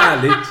 Helt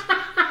ärligt.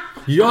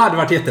 Jag hade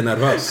varit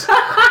jättenervös.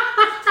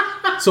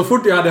 Så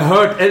fort jag hade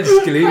hört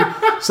älskling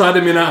så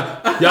hade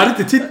jag hade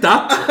inte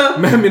tittat,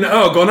 men mina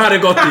ögon hade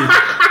gått dit.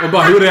 Och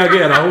bara, hur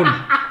reagerar hon?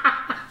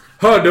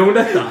 Hörde hon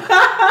detta?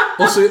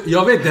 Och så,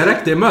 jag vet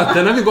direkt, det är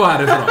möten när vi går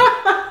härifrån.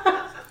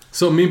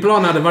 Så min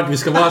plan hade varit att vi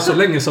ska vara så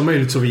länge som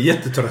möjligt så vi är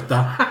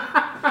jättetrötta.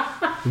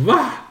 Va?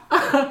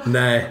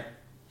 Nej.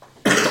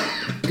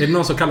 Är det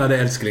någon som kallar det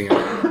älsklingen?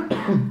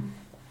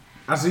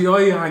 Alltså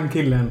jag är ju han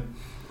killen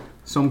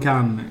som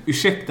kan,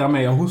 ursäkta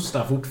mig, jag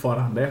hostar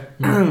fortfarande.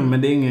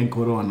 Men det är ingen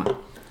corona.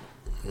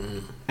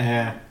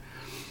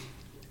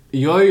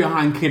 Jag är ju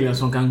han killen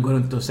som kan gå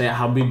runt och säga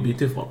habibi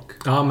till folk.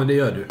 Ja, men det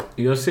gör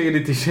du. Jag säger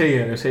det till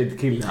tjejer, jag säger det till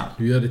killar.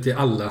 Du gör det till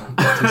alla.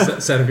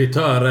 Till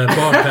servitörer,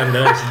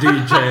 bartenders,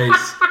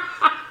 DJs.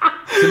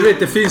 Så du vet,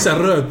 det finns en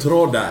röd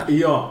tråd där.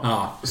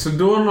 Ja. Så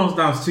då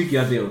någonstans tycker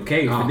jag att det är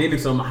okej. För det är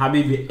liksom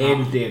habibi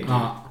LD.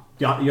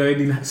 Jag är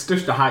din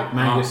största hype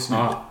man just nu.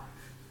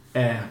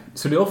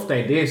 Så det är ofta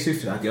är det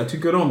syftet att jag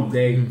tycker om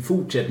dig,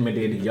 fortsätt med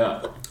det du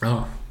gör.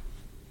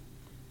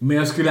 Men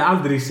jag skulle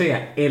aldrig säga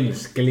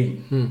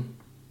älskling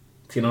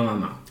till någon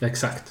annan.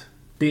 Exakt.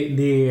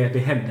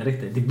 Det händer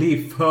inte. Det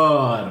blir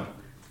för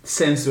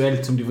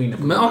sensuellt som du var inne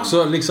på. Men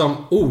också liksom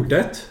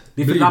ordet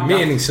blir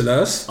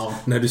meningslöst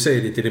när du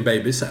säger det till din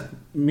baby sen.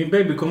 Min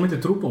baby kommer inte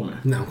tro på mig.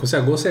 Nej, hon kommer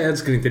säga, gå och säga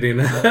älskling till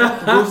dina.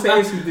 Gå och säga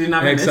älskling till dina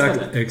vänner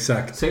istället.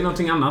 Exakt. Säg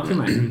någonting annat till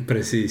mig.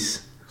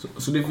 Precis.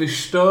 Så det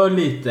förstör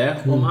lite.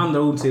 Om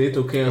andra ord så är det inte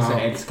okej att säga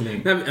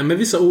älskling. Nej, men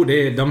vissa ord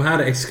är, de här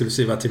är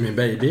exklusiva till min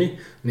baby.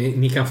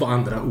 Ni kan få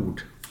andra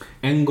ord.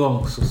 En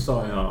gång så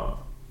sa jag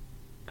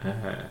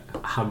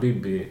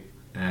habibi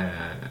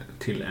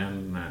till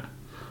en,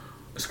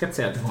 jag ska inte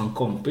säga att det var en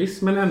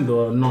kompis, men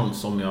ändå någon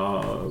som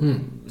jag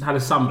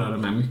hade samröre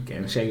med mycket,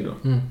 en tjej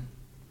då.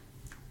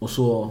 Och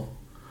så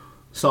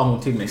sa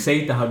hon till mig,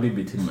 säg inte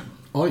habibi till mig.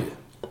 Oj.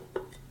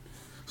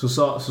 Så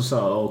sa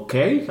jag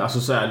okej. Alltså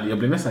så jag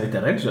blev nästan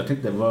lite rädd, så jag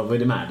tänkte, vad är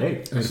det med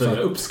dig? Så jag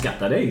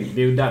uppskattar dig,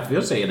 det är ju därför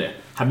jag säger det.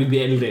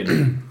 Habibi LD.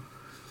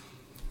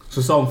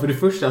 Så sa hon, för det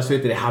första så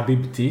heter det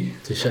habibti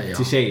till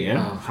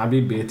tjejer.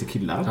 Habibi är till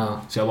killar.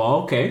 Så jag var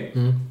okej.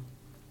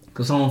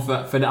 Så sa hon,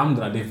 för det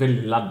andra, det är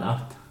väldigt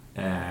laddat.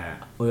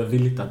 Och jag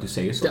vill inte att du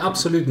säger så. Det är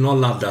absolut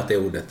noll laddat, det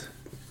ordet.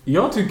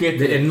 Jag tycker att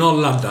det är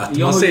noll laddat.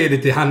 Man säger det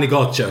till han i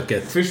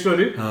gatköket. Förstår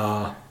du?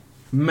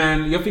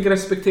 Men jag fick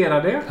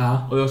respektera det.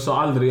 Och jag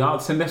sa aldrig,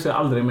 sen dess har jag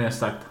aldrig mer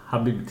sagt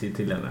habibti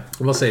till henne.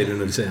 Och vad säger du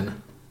när du säger henne?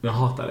 Jag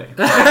hatar dig.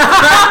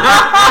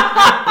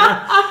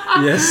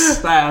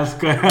 Yes. Nej, jag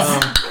skojar.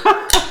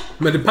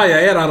 Men det pajar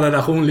er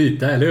relation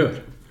lite, eller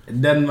hur?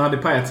 Den hade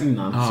pajats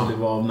innan, så det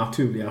var av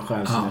naturliga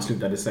skäl som jag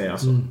slutade säga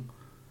så.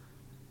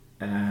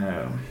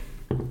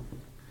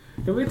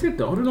 Jag vet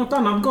inte, har du något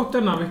annat gott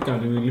denna vecka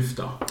du vill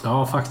lyfta?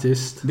 Ja,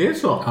 faktiskt. Det är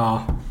så?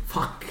 Ja.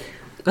 Fuck.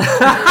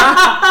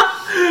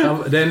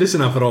 Det är en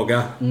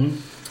lyssnarfråga.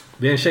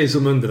 Det är en tjej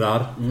som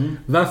undrar,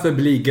 varför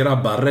blir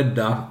grabbar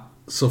rädda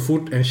så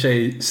fort en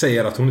tjej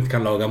säger att hon inte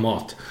kan laga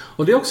mat?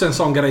 Och det är också en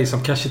sån grej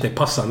som kanske inte är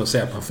passande att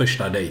säga på en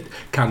första dejt.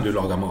 Kan du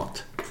laga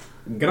mat?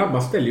 Grabbar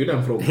ställer ju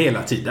den frågan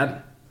hela tiden.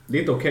 Det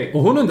är inte okej.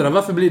 Och hon undrar,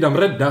 varför blir de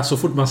rädda så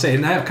fort man säger,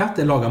 nej, jag kan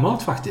inte laga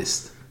mat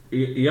faktiskt.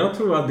 Jag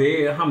tror att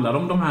det handlar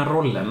om de här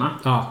rollerna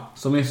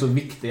som är så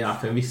viktiga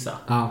för vissa.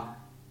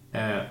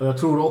 Och jag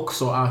tror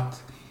också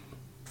att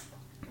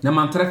när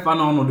man träffar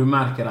någon och du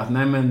märker att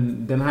nej,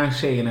 men den här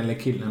tjejen eller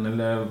killen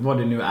eller vad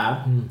det nu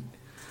är,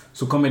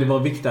 så kommer det vara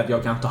viktigt att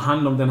jag kan ta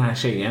hand om den här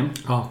tjejen.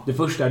 Det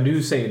första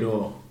du säger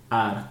då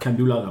är, kan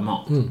du laga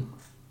mat?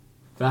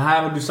 För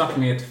här har du satt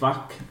mig i ett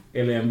fack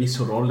eller en viss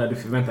roll där du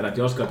förväntar dig att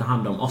jag ska ta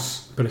hand om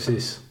oss.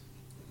 Precis.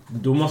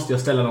 Då måste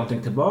jag ställa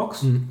någonting tillbaks.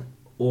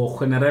 Och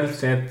generellt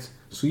sett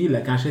så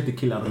gillar kanske inte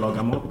killar att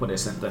laga mat på det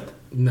sättet.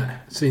 Nej,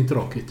 så inte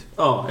tråkigt.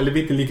 Ja, eller vi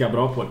är inte lika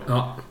bra på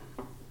det.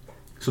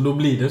 Så då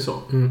blir det så.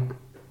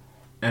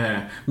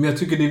 Men jag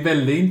tycker det är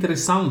väldigt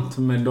intressant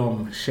med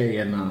de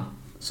tjejerna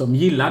som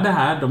gillar det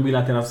här. De vill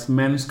att deras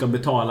män ska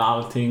betala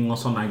allting och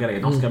sådana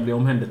grejer. De ska bli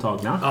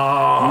omhändertagna.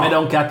 Men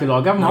de kan inte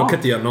laga mat. De kan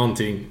inte göra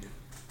någonting.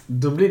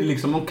 Då blir det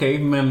liksom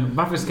okej, men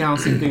varför ska han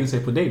sikta in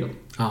sig på dig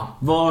då?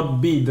 Vad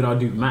bidrar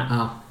du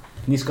med?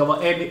 Ni ska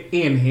vara en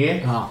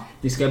enhet.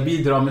 Ni ska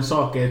bidra med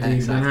saker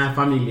till den här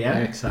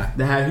familjen.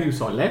 Det här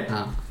hushållet.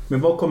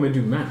 Men vad kommer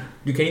du med?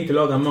 Du kan inte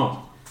laga mat.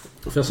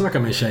 För jag snackar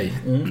med en tjej.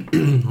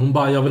 Hon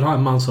bara, jag vill ha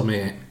en man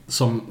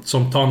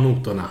som tar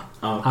noterna.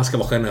 Han ska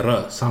vara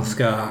generös.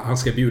 Han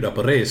ska bjuda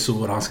på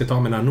resor. Han ska ta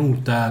mina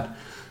noter.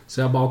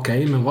 Så jag bara,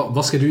 okej, men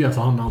vad ska du göra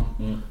för honom?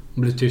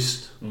 Hon blir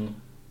tyst.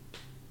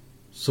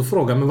 Så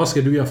frågar, men vad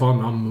ska du göra för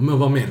honom? Men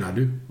vad menar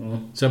du?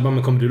 Så jag bara,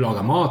 men kommer du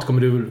laga mat?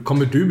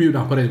 Kommer du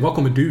bjuda på det? Vad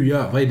kommer du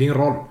göra? Vad är din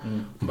roll?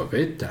 Hon bara,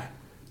 vet inte.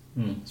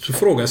 Så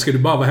frågar jag, ska du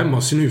bara vara hemma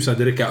och snusa och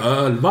dricka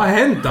öl? Vad har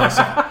hänt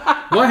alltså?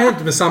 Vad har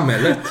hänt med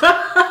samhället?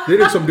 Det är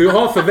liksom, du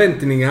har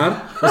förväntningar.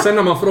 Och sen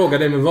när man frågar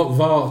dig, men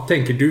vad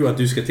tänker du att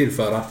du ska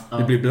tillföra?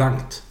 Det blir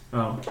blankt.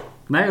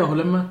 Nej, jag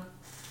håller med.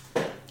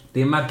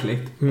 Det är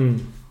märkligt.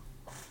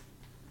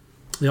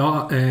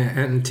 Ja,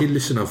 en till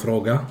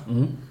lyssnarfråga.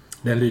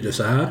 Den lyder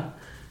så här.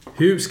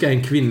 Hur ska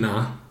en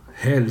kvinna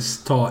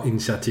helst ta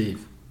initiativ?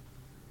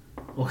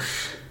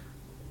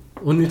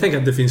 Och nu tänker jag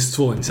att det finns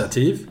två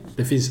initiativ.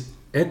 Det finns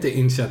ett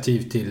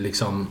initiativ till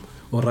liksom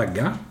och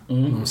ragga.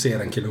 Hon ser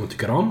en kille hon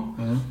tycker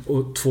om.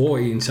 Och 2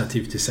 är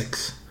initiativ till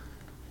sex.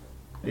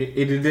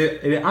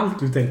 Är det allt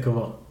du tänker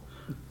på?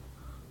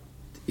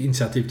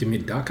 Initiativ till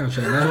middag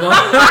kanske.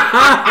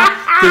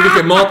 Till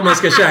vilken mat man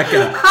ska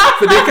käka.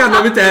 För det kan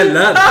de inte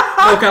heller.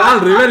 De kan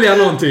aldrig välja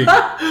någonting.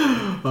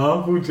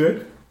 Ja, fortsätt.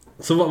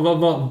 Så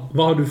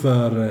vad har du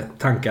för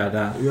tankar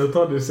där? Jag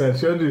tar det sen,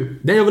 kör du.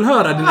 Nej, jag vill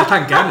höra dina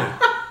tankar nu.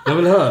 Jag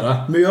vill höra.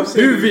 Men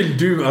Hur vill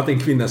du att en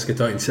kvinna ska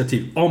ta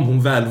initiativ? Om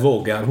hon väl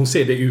vågar, hon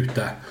ser det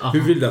ute.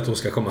 Hur vill du att hon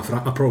ska komma fram,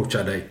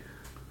 approacha dig?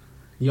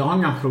 Jag har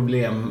inga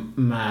problem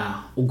med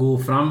att gå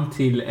fram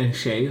till en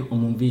tjej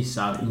om hon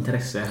visar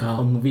intresse.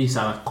 Om hon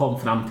visar att kom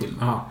fram till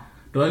mig.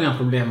 Då har jag inga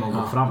problem med att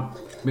gå fram.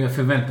 Men jag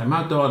förväntar mig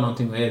att du har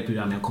någonting att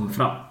erbjuda när jag kommer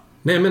fram.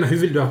 Nej, men hur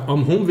vill du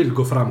om hon vill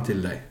gå fram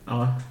till dig?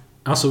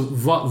 Alltså,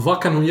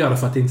 vad kan hon göra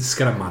för att inte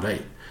skrämma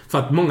dig? För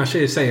att många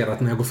tjejer säger att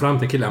när jag går fram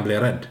till killen blir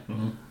jag rädd.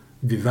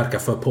 Vi verkar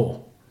för på.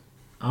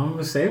 Ja,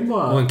 men säg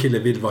bara. Och en kille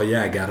vill vara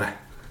jägare.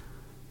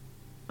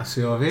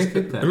 Alltså, jag vet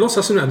inte.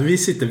 Låtsas nu att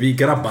vi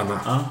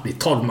grabbarna. Vi är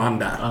 12 man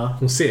där.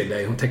 Hon ser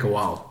dig, hon tänker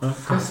wow.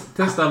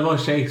 Testa att vara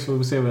tjej så får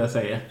vi se vad jag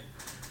säger.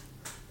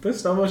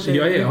 Testa att vara tjej.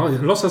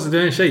 Jag låtsas att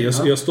jag är en tjej.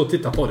 Jag står och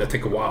tittar på det och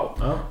tänker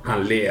wow.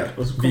 Han ler,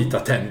 vita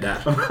tänder.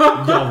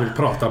 Jag vill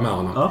prata med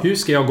honom. Hur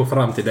ska jag gå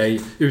fram till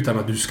dig utan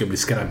att du ska bli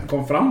skrämd?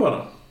 Kom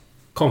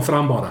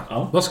fram bara.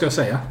 Vad ska jag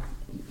säga?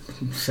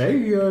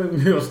 Säg,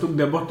 jag stod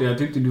där borta. Jag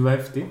tyckte du var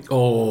häftig.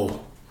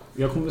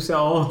 Jag kommer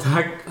säga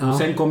tack.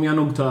 Sen kommer jag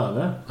nog ta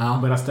över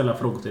och börja ställa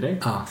frågor till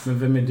dig. Men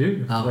vem är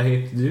du? Vad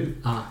heter du?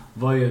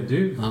 Vad gör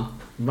du?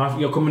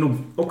 Jag kommer nog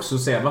också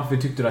säga varför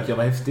tyckte du att jag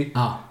var häftig?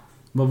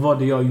 Vad var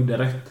det jag gjorde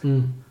rätt?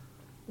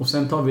 Och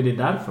sen tar vi det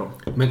därifrån.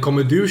 Men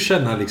kommer du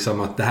känna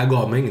liksom att det här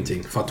gav mig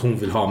ingenting för att hon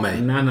vill ha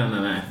mig?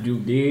 Nej.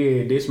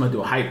 Det är som att du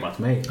har hypat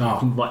mig.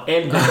 Du var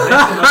äldre.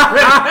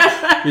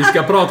 Vi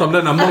ska prata om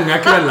denna många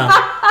kvällar.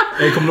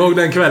 Jag kommer ihåg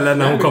den kvällen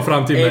när hon kom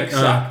fram till mig.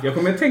 Exakt. Jag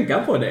kommer tänka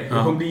på det.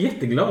 Jag kommer bli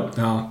jätteglad.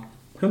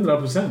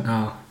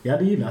 100%. Jag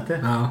hade gillat det.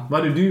 Vad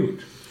hade du gjort?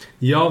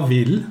 Jag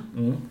vill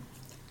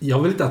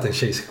inte att en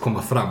tjej ska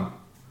komma fram.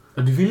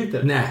 Du vill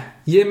inte? Nej.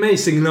 Ge mig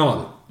signal.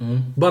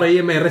 Bara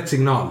ge mig rätt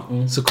signal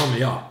så kommer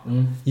jag.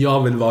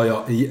 Jag vill vara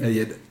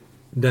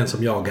den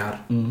som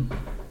jagar.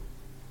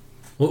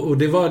 Och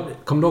det var,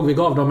 kom du ihåg, vi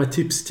gav dem ett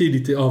tips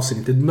tidigt i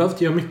avsnittet. Du behöver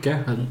inte göra mycket.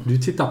 Du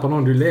tittar på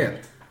någon, du ler.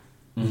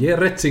 Ge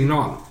rätt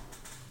signal.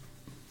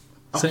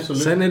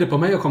 Sen är det på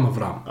mig att komma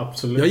fram.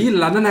 Absolut. Jag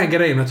gillar den här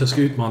grejen att jag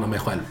ska utmana mig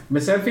själv.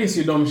 Men sen finns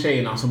ju de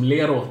tjejerna som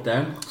ler åt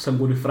det. Sen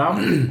går du fram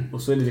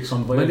och så är det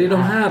liksom... Men det är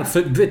de här... För,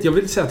 jag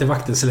vill inte säga att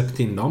vakten släppt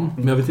in dem.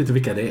 Men jag vet inte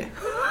vilka det är.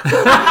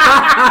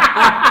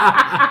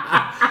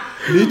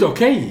 Det är inte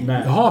okej.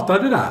 Jag hatar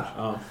det där.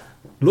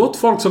 Låt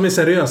folk som är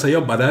seriösa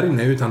jobba där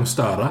inne utan att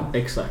störa.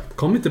 Exakt.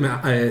 Kom inte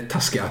med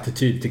taskig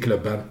attityd till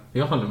klubben.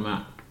 Jag håller med.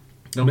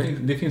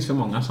 Det finns för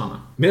många sådana.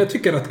 Men jag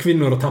tycker att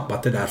kvinnor har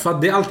tappat det där. För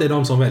att det är alltid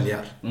de som väljer.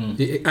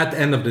 At the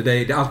end of the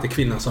day, det är alltid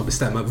kvinnan som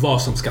bestämmer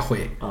vad som ska ske.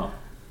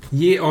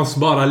 Ge oss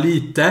bara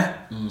lite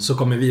så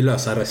kommer vi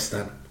lösa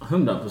resten.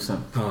 100%.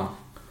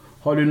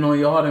 Har du någon?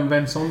 Jag har en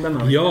vän som den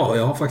här. Ja,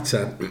 jag har faktiskt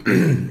en.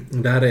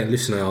 Det här är en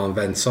lyssnare jag har en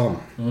vän som.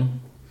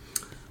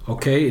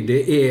 Okej,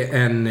 det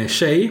är en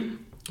tjej.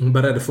 Hon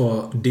började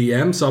få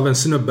DMs av en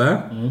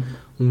snubbe.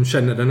 Hon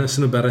känner den här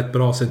snubben rätt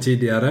bra sedan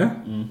tidigare.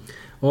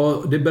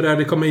 Och det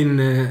började komma in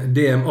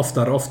DM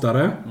oftare och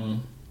oftare.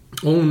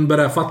 Och hon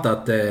började fatta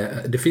att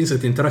det finns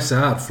ett intresse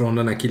här från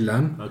den här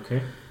killen.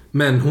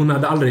 Men hon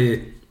hade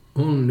aldrig...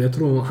 jag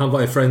tror han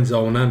var i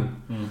friendzonen.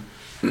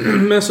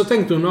 Men så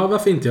tänkte hon,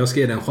 varför inte jag ska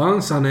ge den en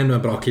chans? Han är ändå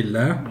en bra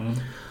kille.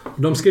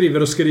 De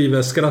skriver och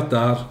skriver,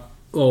 skrattar.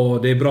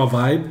 Och det är bra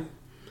vibe.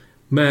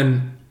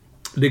 Men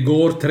det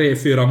går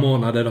 3-4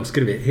 månader. De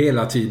skriver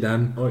hela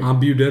tiden. Han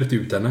bjuder inte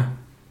ut henne.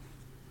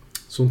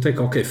 Så hon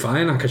tänker, okej,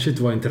 fine, han kanske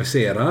inte var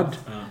intresserad.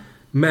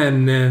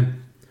 Men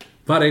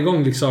varje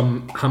gång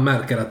liksom han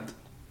märker att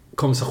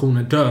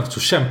konversationen dör så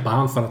kämpar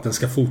han för att den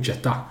ska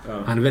fortsätta.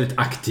 Han är väldigt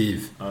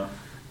aktiv.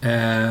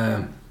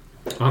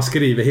 Han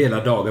skriver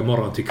hela dagen,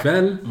 morgon till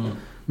kväll.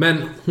 Men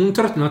hon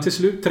tröttnar till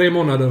slut. 3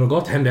 månader har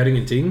gått, händer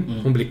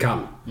ingenting. Hon blir kall.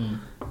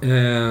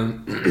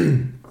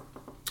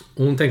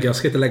 Och hon tänker, jag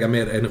ska inte lägga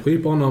mer energi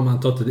på honom.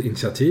 Han tar ett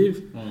initiativ.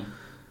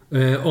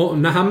 Och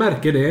när han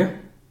märker det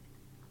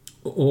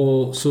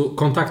och så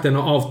kontakten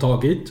har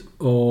avtagit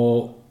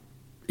och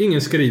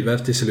ingen skriver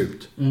till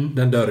slut.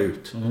 Den dör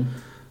ut.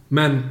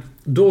 Men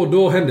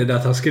då händer det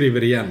att han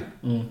skriver igen.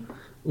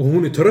 Och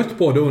hon är trött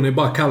på det och hon är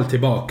bara kall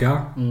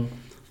tillbaka.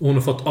 Och hon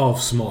har fått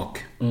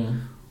avsmak.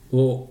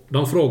 Och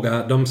de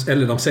frågar,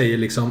 eller de säger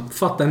liksom,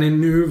 fattar ni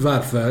nu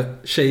varför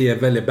tjejer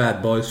väljer bad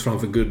boys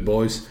framför good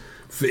boys?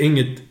 För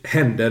inget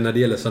händer när det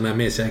gäller sådana här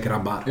mesiga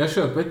grabbar. Jag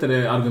köper inte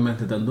det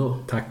argumentet ändå.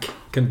 Tack.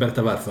 Kan du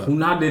berätta varför?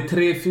 Hon hade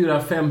 3,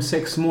 4, 5,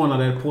 6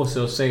 månader på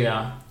sig att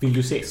säga, vill du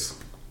ses?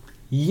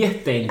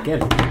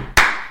 Jätteenkelt.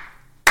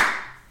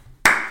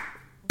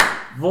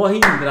 Vad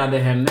hindrade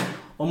henne?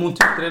 Om hon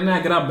tyckte den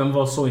här grabben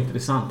var så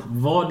intressant,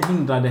 vad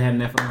hindrade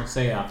henne från att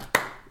säga,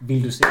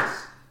 vill du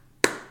ses?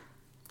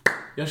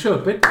 Jag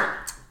köper inte.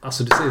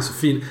 Alltså du säger så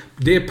fint.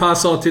 Det Per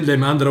sa till dig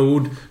med andra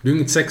ord. Du är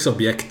inget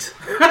sexobjekt.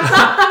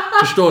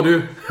 Förstår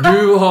du?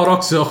 Du har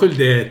också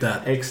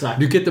skyldigheter. Exakt.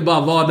 Du kan inte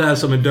bara vara där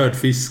som en död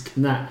fisk.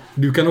 Nej.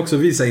 Du kan också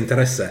visa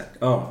intresse.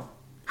 Ja.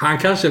 Han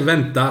kanske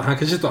väntar. Han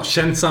kanske inte har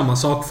känt samma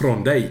sak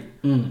från dig.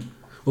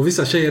 Och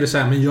vissa tjejer är så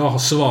här, men jag har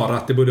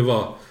svarat. Det borde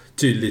vara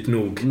tydligt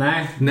nog.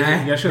 Nej,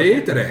 jag köper det är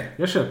inte det.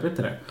 Jag köper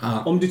inte det.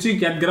 Ja. Om du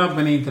tycker att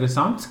grabben är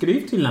intressant,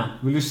 skriv till honom.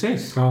 Vill du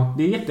ses? Ja.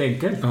 Det är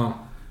jätteenkelt. Ja.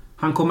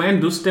 Han kommer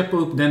ändå steppa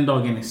upp den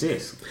dagen ni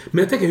ses. Men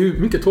jag tänker,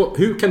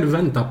 hur kan du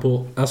vänta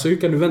på... Alltså hur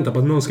kan du vänta på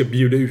att någon ska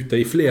bjuda ut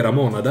dig i flera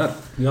månader?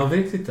 Jag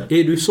vet inte.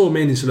 Är du så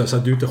meningslös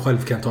att du inte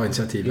själv kan ta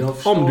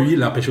initiativet? Om du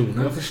gillar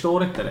personen. Jag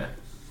förstår inte det.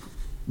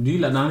 Du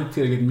gillar den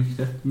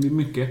tillräckligt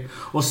mycket.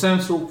 Och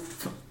sen så...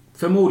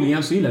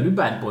 Förmodligen så gillar du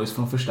bad boys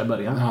från första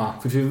början. Ja.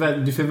 För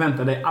du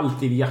förväntar dig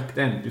alltid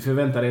jakten. Du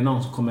förväntar dig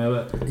någon som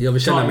kommer... Jag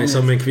vill känna mig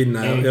som en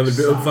kvinna. Exakt. Jag vill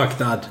bli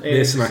uppvaktad. Det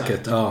är Exakt.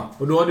 snacket. Ja.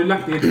 Och då har du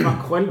lagt dig i ett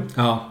fack själv.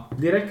 Ja.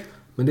 Direkt.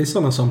 Men det är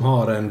sådana som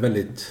har en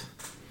väldigt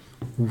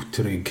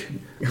otrygg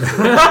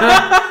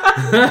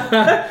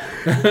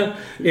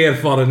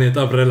erfarenhet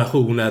av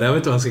relationer. Jag vet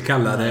inte vad jag ska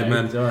kalla det.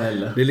 Men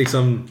det är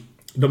liksom...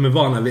 De är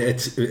vana vid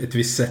ett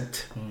visst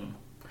sätt.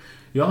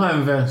 Jag har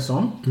en vän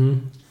som...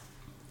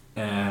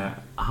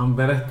 han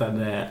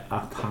berättade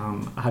att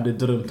han hade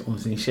drömt om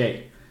sin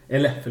tjej.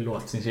 Eller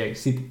förlåt, sin tjej.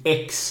 Sitt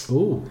ex.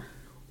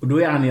 Och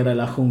då är han i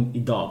relation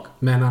idag.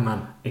 Med en annan.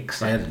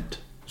 Exakt.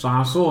 Så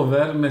han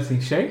sover med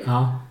sin tjej.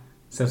 Ja.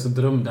 Sen så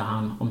drömde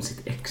han om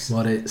sitt ex.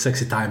 Var det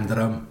sexy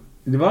time-dröm?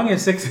 Det var ingen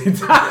sexy time.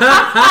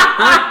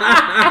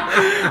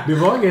 Det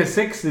var ingen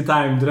sexy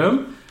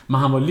time-dröm.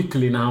 Men han var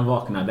lycklig när han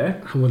vaknade.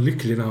 Han var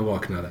lycklig när han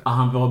vaknade.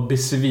 Han var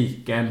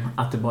besviken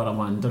att det bara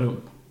var en dröm.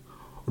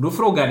 Och då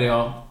frågade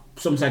jag,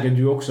 som säkert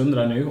du också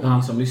undrar nu, om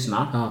ni som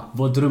lyssnar,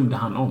 vad drömde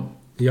han om?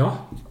 Ja.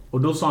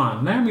 Och då sa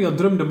han, nej men jag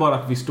drömde bara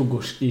att vi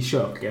stod i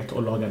köket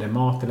och lagade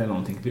mat eller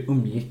någonting. Vi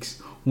umgicks.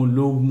 Hon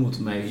låg mot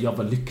mig, jag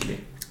var lycklig.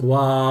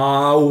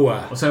 Wow!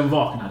 Och sen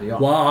vaknade jag.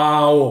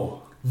 Wow!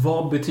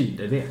 Vad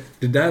betyder det?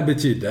 Det där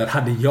betyder,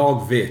 hade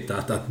jag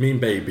vetat att min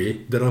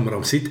baby drömmer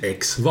om sitt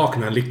ex,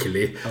 vaknar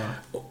lycklig,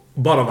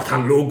 bara av att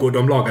han låg och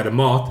de lagade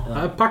mat.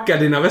 Packa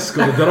dina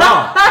väskor och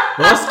dra!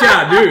 Vad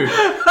ska du?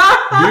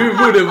 Du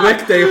borde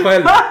väcka dig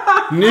själv.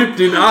 Nyp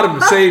din arm,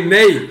 säg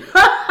nej.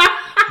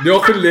 Du har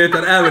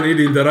skyldigheter även i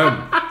din dröm.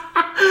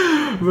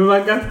 Men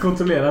man kan inte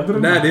kontrollera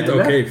drömmar. Nej, det är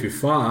inte okej, fy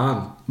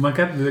fan. Man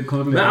kan inte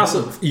kontrollera. Men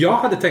alltså, jag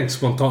hade tänkt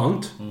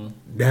spontant.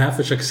 Det här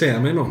försöker säga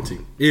mig någonting.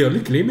 Är jag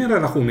lycklig i min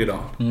relation idag?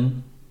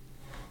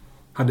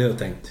 Hade jag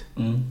tänkt.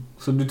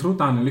 Så du tror att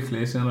han är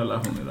lycklig i sin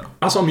relation idag?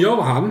 Alltså om jag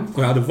var han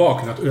och jag hade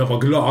vaknat och jag var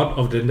glad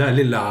av den där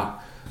lilla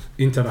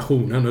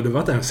interaktionen och det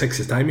var en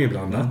sexy time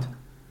iblandat.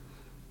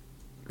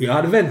 Jag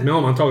hade vänt mig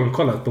om antagligen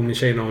kollat på min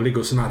tjej när hon ligger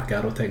och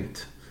snarkar och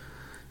tänkt,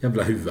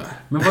 jävla huvud.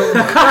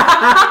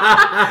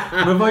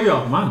 Men vad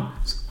gör man?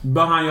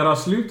 Bör han göra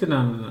slut i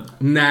den?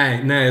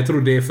 Nej, jag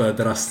tror det är för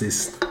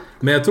drastiskt.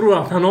 Men jag tror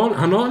att han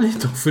har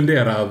lite att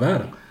fundera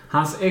över.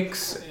 Hans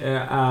ex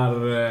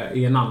är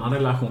i en annan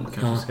relation,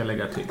 kanske ska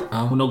lägga till.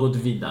 Hon har gått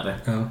vidare.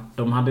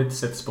 De hade inte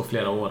setts på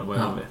flera år, vad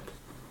jag vet.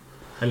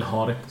 Eller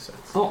har inte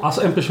setts.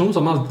 Alltså en person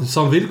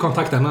som vill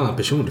kontakta en annan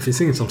person, det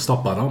finns ingen som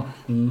stoppar dem.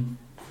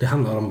 Det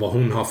handlar om vad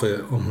hon har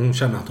om hon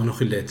känner att hon har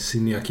skyldighet till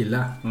sin nya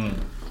kille.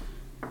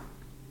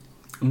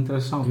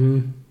 Intressant.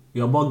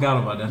 Jag bara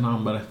garvade när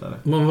han berättade.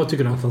 Men vad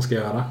tycker du att han ska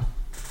göra?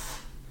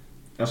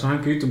 Alltså han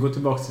kan ju inte gå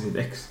tillbaka till sitt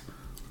ex.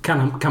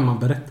 Kan man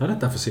berätta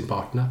detta för sin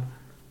partner?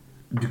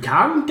 Du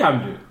kan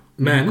du.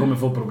 Men du kommer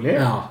få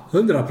problem. Ja,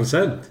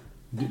 100%.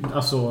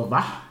 Alltså,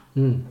 va?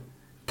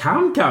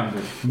 Kan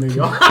du. Men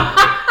jag...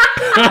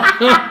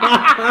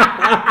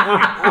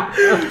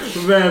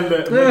 men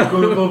du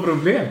kommer få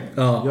problem.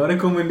 Jag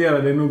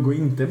rekommenderar dig nog att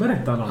inte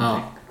berätta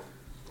någonting.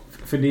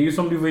 För det är ju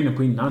som du var inne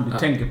på innan. Du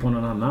tänker på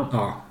någon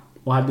annan.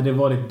 Och hade det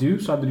varit du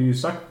så hade du ju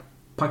sagt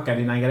packa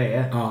dina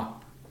grejer.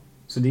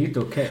 Så det är inte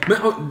okej. Men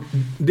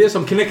det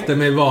som knäckte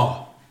mig var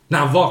när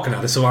han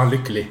vaknade så var han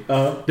lycklig.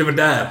 Det var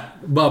där.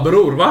 Bara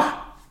bror, va?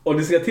 Och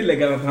det ska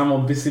tillägga att han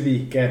var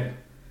besviken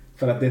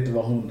för att det inte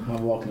var hon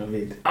han vaknade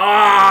vid.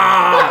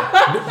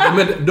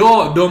 Men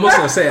då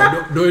måste jag säga,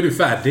 då är du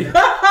färdig.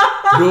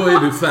 Då är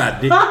du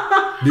färdig.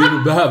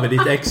 Du behöver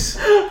ditt ex.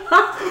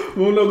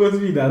 Hon har gått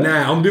vidare.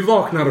 Nej, om du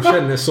vaknar och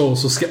känner så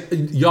ska...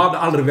 Jag hade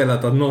aldrig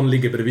velat att någon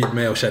ligger bredvid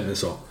mig och känner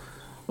så.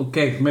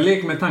 Okej, men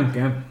lek med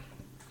tanken.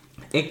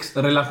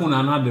 Relationen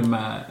han hade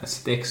med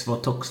sitt ex var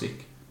toxic.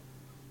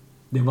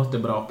 Det var inte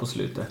bra på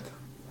slutet.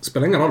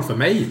 Spelar ingen roll för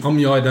mig om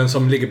jag är den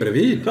som ligger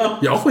bredvid.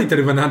 Jag skiter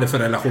i vad han hade för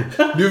relation.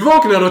 Du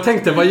vaknade och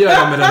tänkte, vad gör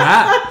jag med den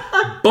här?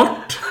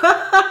 Bort!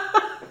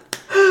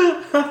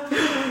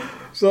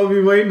 Så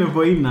vi var inne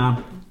på innan.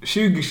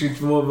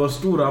 2022 var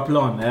stora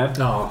planer.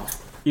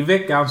 I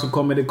veckan så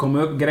kommer det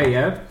komma upp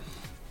grejer.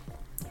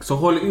 Så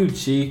håll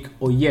utkik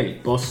och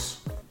hjälp oss.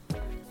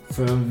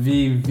 För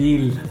vi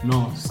vill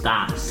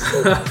någonstans.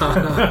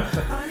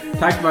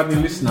 Tack för att ni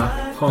lyssnar.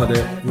 Ha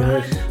det. Vi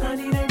hörs.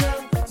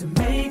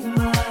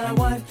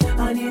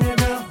 I need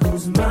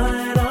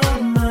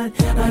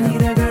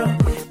a girl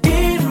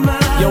in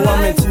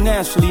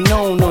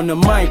a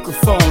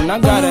microphone. I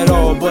got it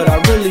all, but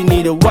I really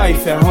need a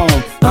wife at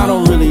home. I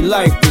don't really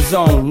like the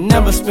zone,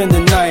 never spend the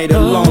night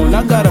alone.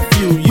 I got a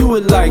few you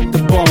would like the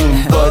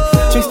bone,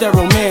 but chicks that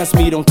romance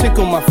me don't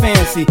tickle my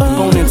fancy.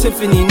 Boning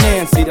Tiffany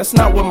Nancy, that's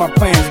not what my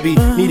plans be.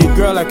 Need a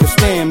girl that can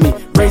stand me,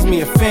 raise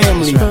me a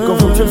family. Go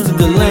from trips to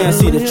the land,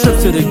 see the trip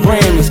to the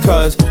Grammys.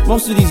 Cause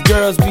most of these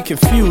girls be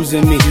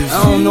confusing me.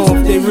 I don't know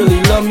if they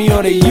really love me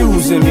or they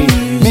using me.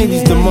 Maybe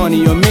it's the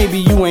money or maybe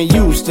you ain't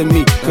used to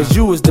me. Cause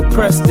you was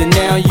depressed and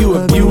now you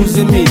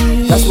abusing me.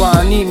 That's why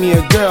I need me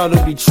a girl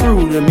to be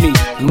true to me,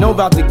 know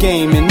about the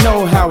game and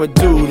know how it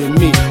do to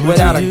me.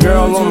 Without a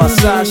girl on my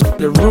side, she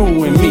to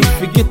ruin me.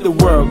 Forget the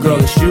world, girl,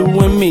 it's you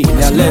and me.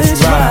 Now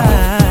let's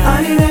ride.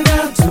 I need a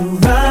girl to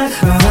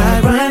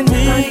ride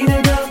me. I need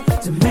a girl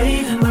to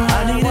make my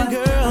I need a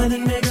girl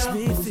that makes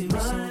me feel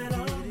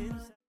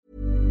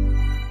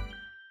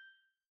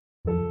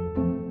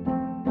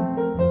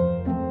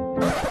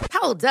right.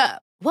 Hold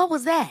up. What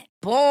was that?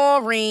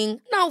 Boring.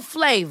 No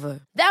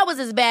flavor. That was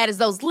as bad as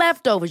those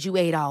leftovers you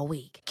ate all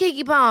week.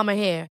 Keke Palmer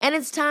here, and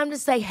it's time to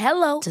say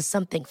hello to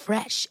something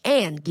fresh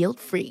and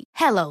guilt-free.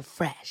 Hello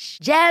Fresh.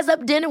 Jazz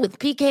up dinner with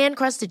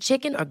pecan-crusted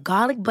chicken or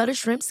garlic butter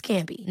shrimp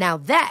scampi. Now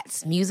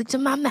that's music to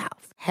my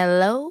mouth.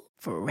 Hello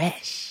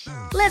Fresh.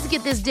 Let's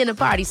get this dinner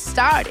party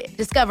started.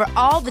 Discover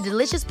all the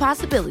delicious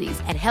possibilities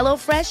at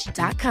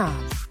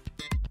hellofresh.com.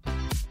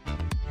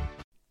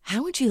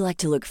 How would you like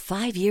to look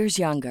 5 years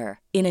younger?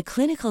 In a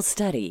clinical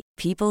study,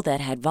 people that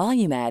had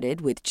volume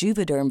added with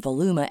Juvederm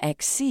Voluma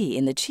XC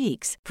in the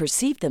cheeks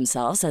perceived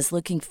themselves as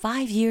looking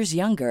 5 years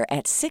younger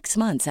at 6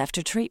 months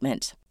after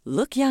treatment.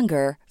 Look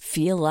younger,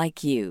 feel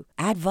like you.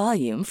 Add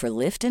volume for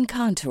lift and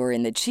contour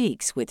in the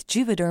cheeks with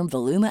Juvederm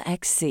Voluma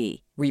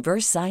XC.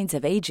 Reverse signs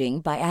of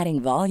aging by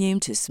adding volume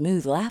to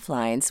smooth laugh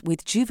lines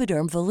with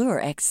Juvederm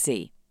Volure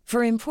XC.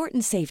 For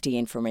important safety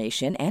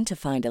information and to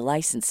find a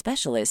licensed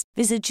specialist,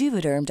 visit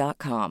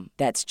Juvederm.com.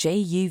 That's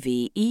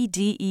JUVEDERM.com.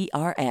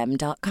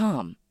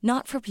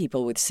 Not for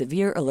people with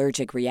severe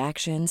allergic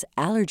reactions,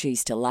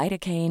 allergies to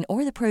lidocaine,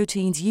 or the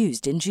proteins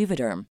used in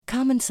Juvederm.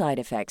 Common side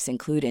effects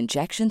include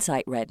injection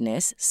site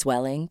redness,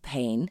 swelling,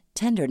 pain,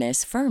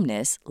 tenderness,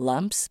 firmness,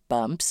 lumps,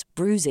 bumps,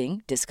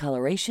 bruising,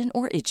 discoloration,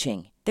 or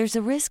itching. There's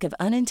a risk of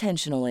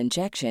unintentional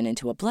injection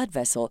into a blood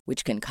vessel,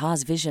 which can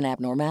cause vision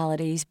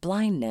abnormalities,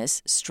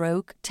 blindness,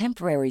 stroke,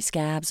 temporary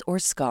scabs, or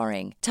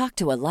scarring. Talk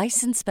to a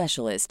licensed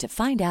specialist to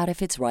find out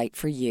if it's right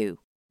for you.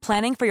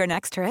 Planning for your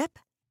next trip?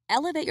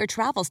 Elevate your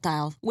travel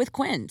style with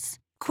Quince.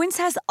 Quince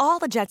has all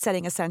the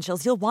jet-setting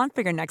essentials you'll want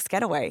for your next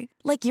getaway,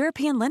 like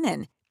European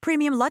linen,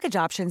 premium luggage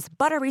options,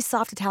 buttery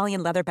soft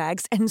Italian leather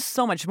bags, and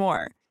so much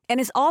more. And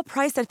is all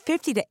priced at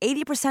 50 to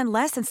 80%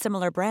 less than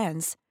similar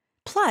brands.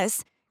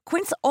 Plus,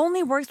 Quince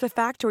only works with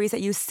factories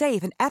that use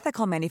safe and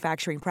ethical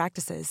manufacturing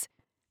practices.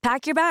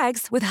 Pack your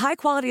bags with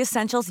high-quality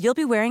essentials you'll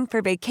be wearing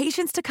for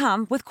vacations to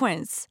come with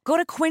Quince. Go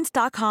to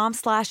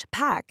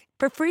quince.com/pack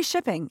for free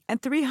shipping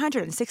and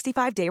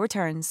 365-day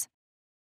returns.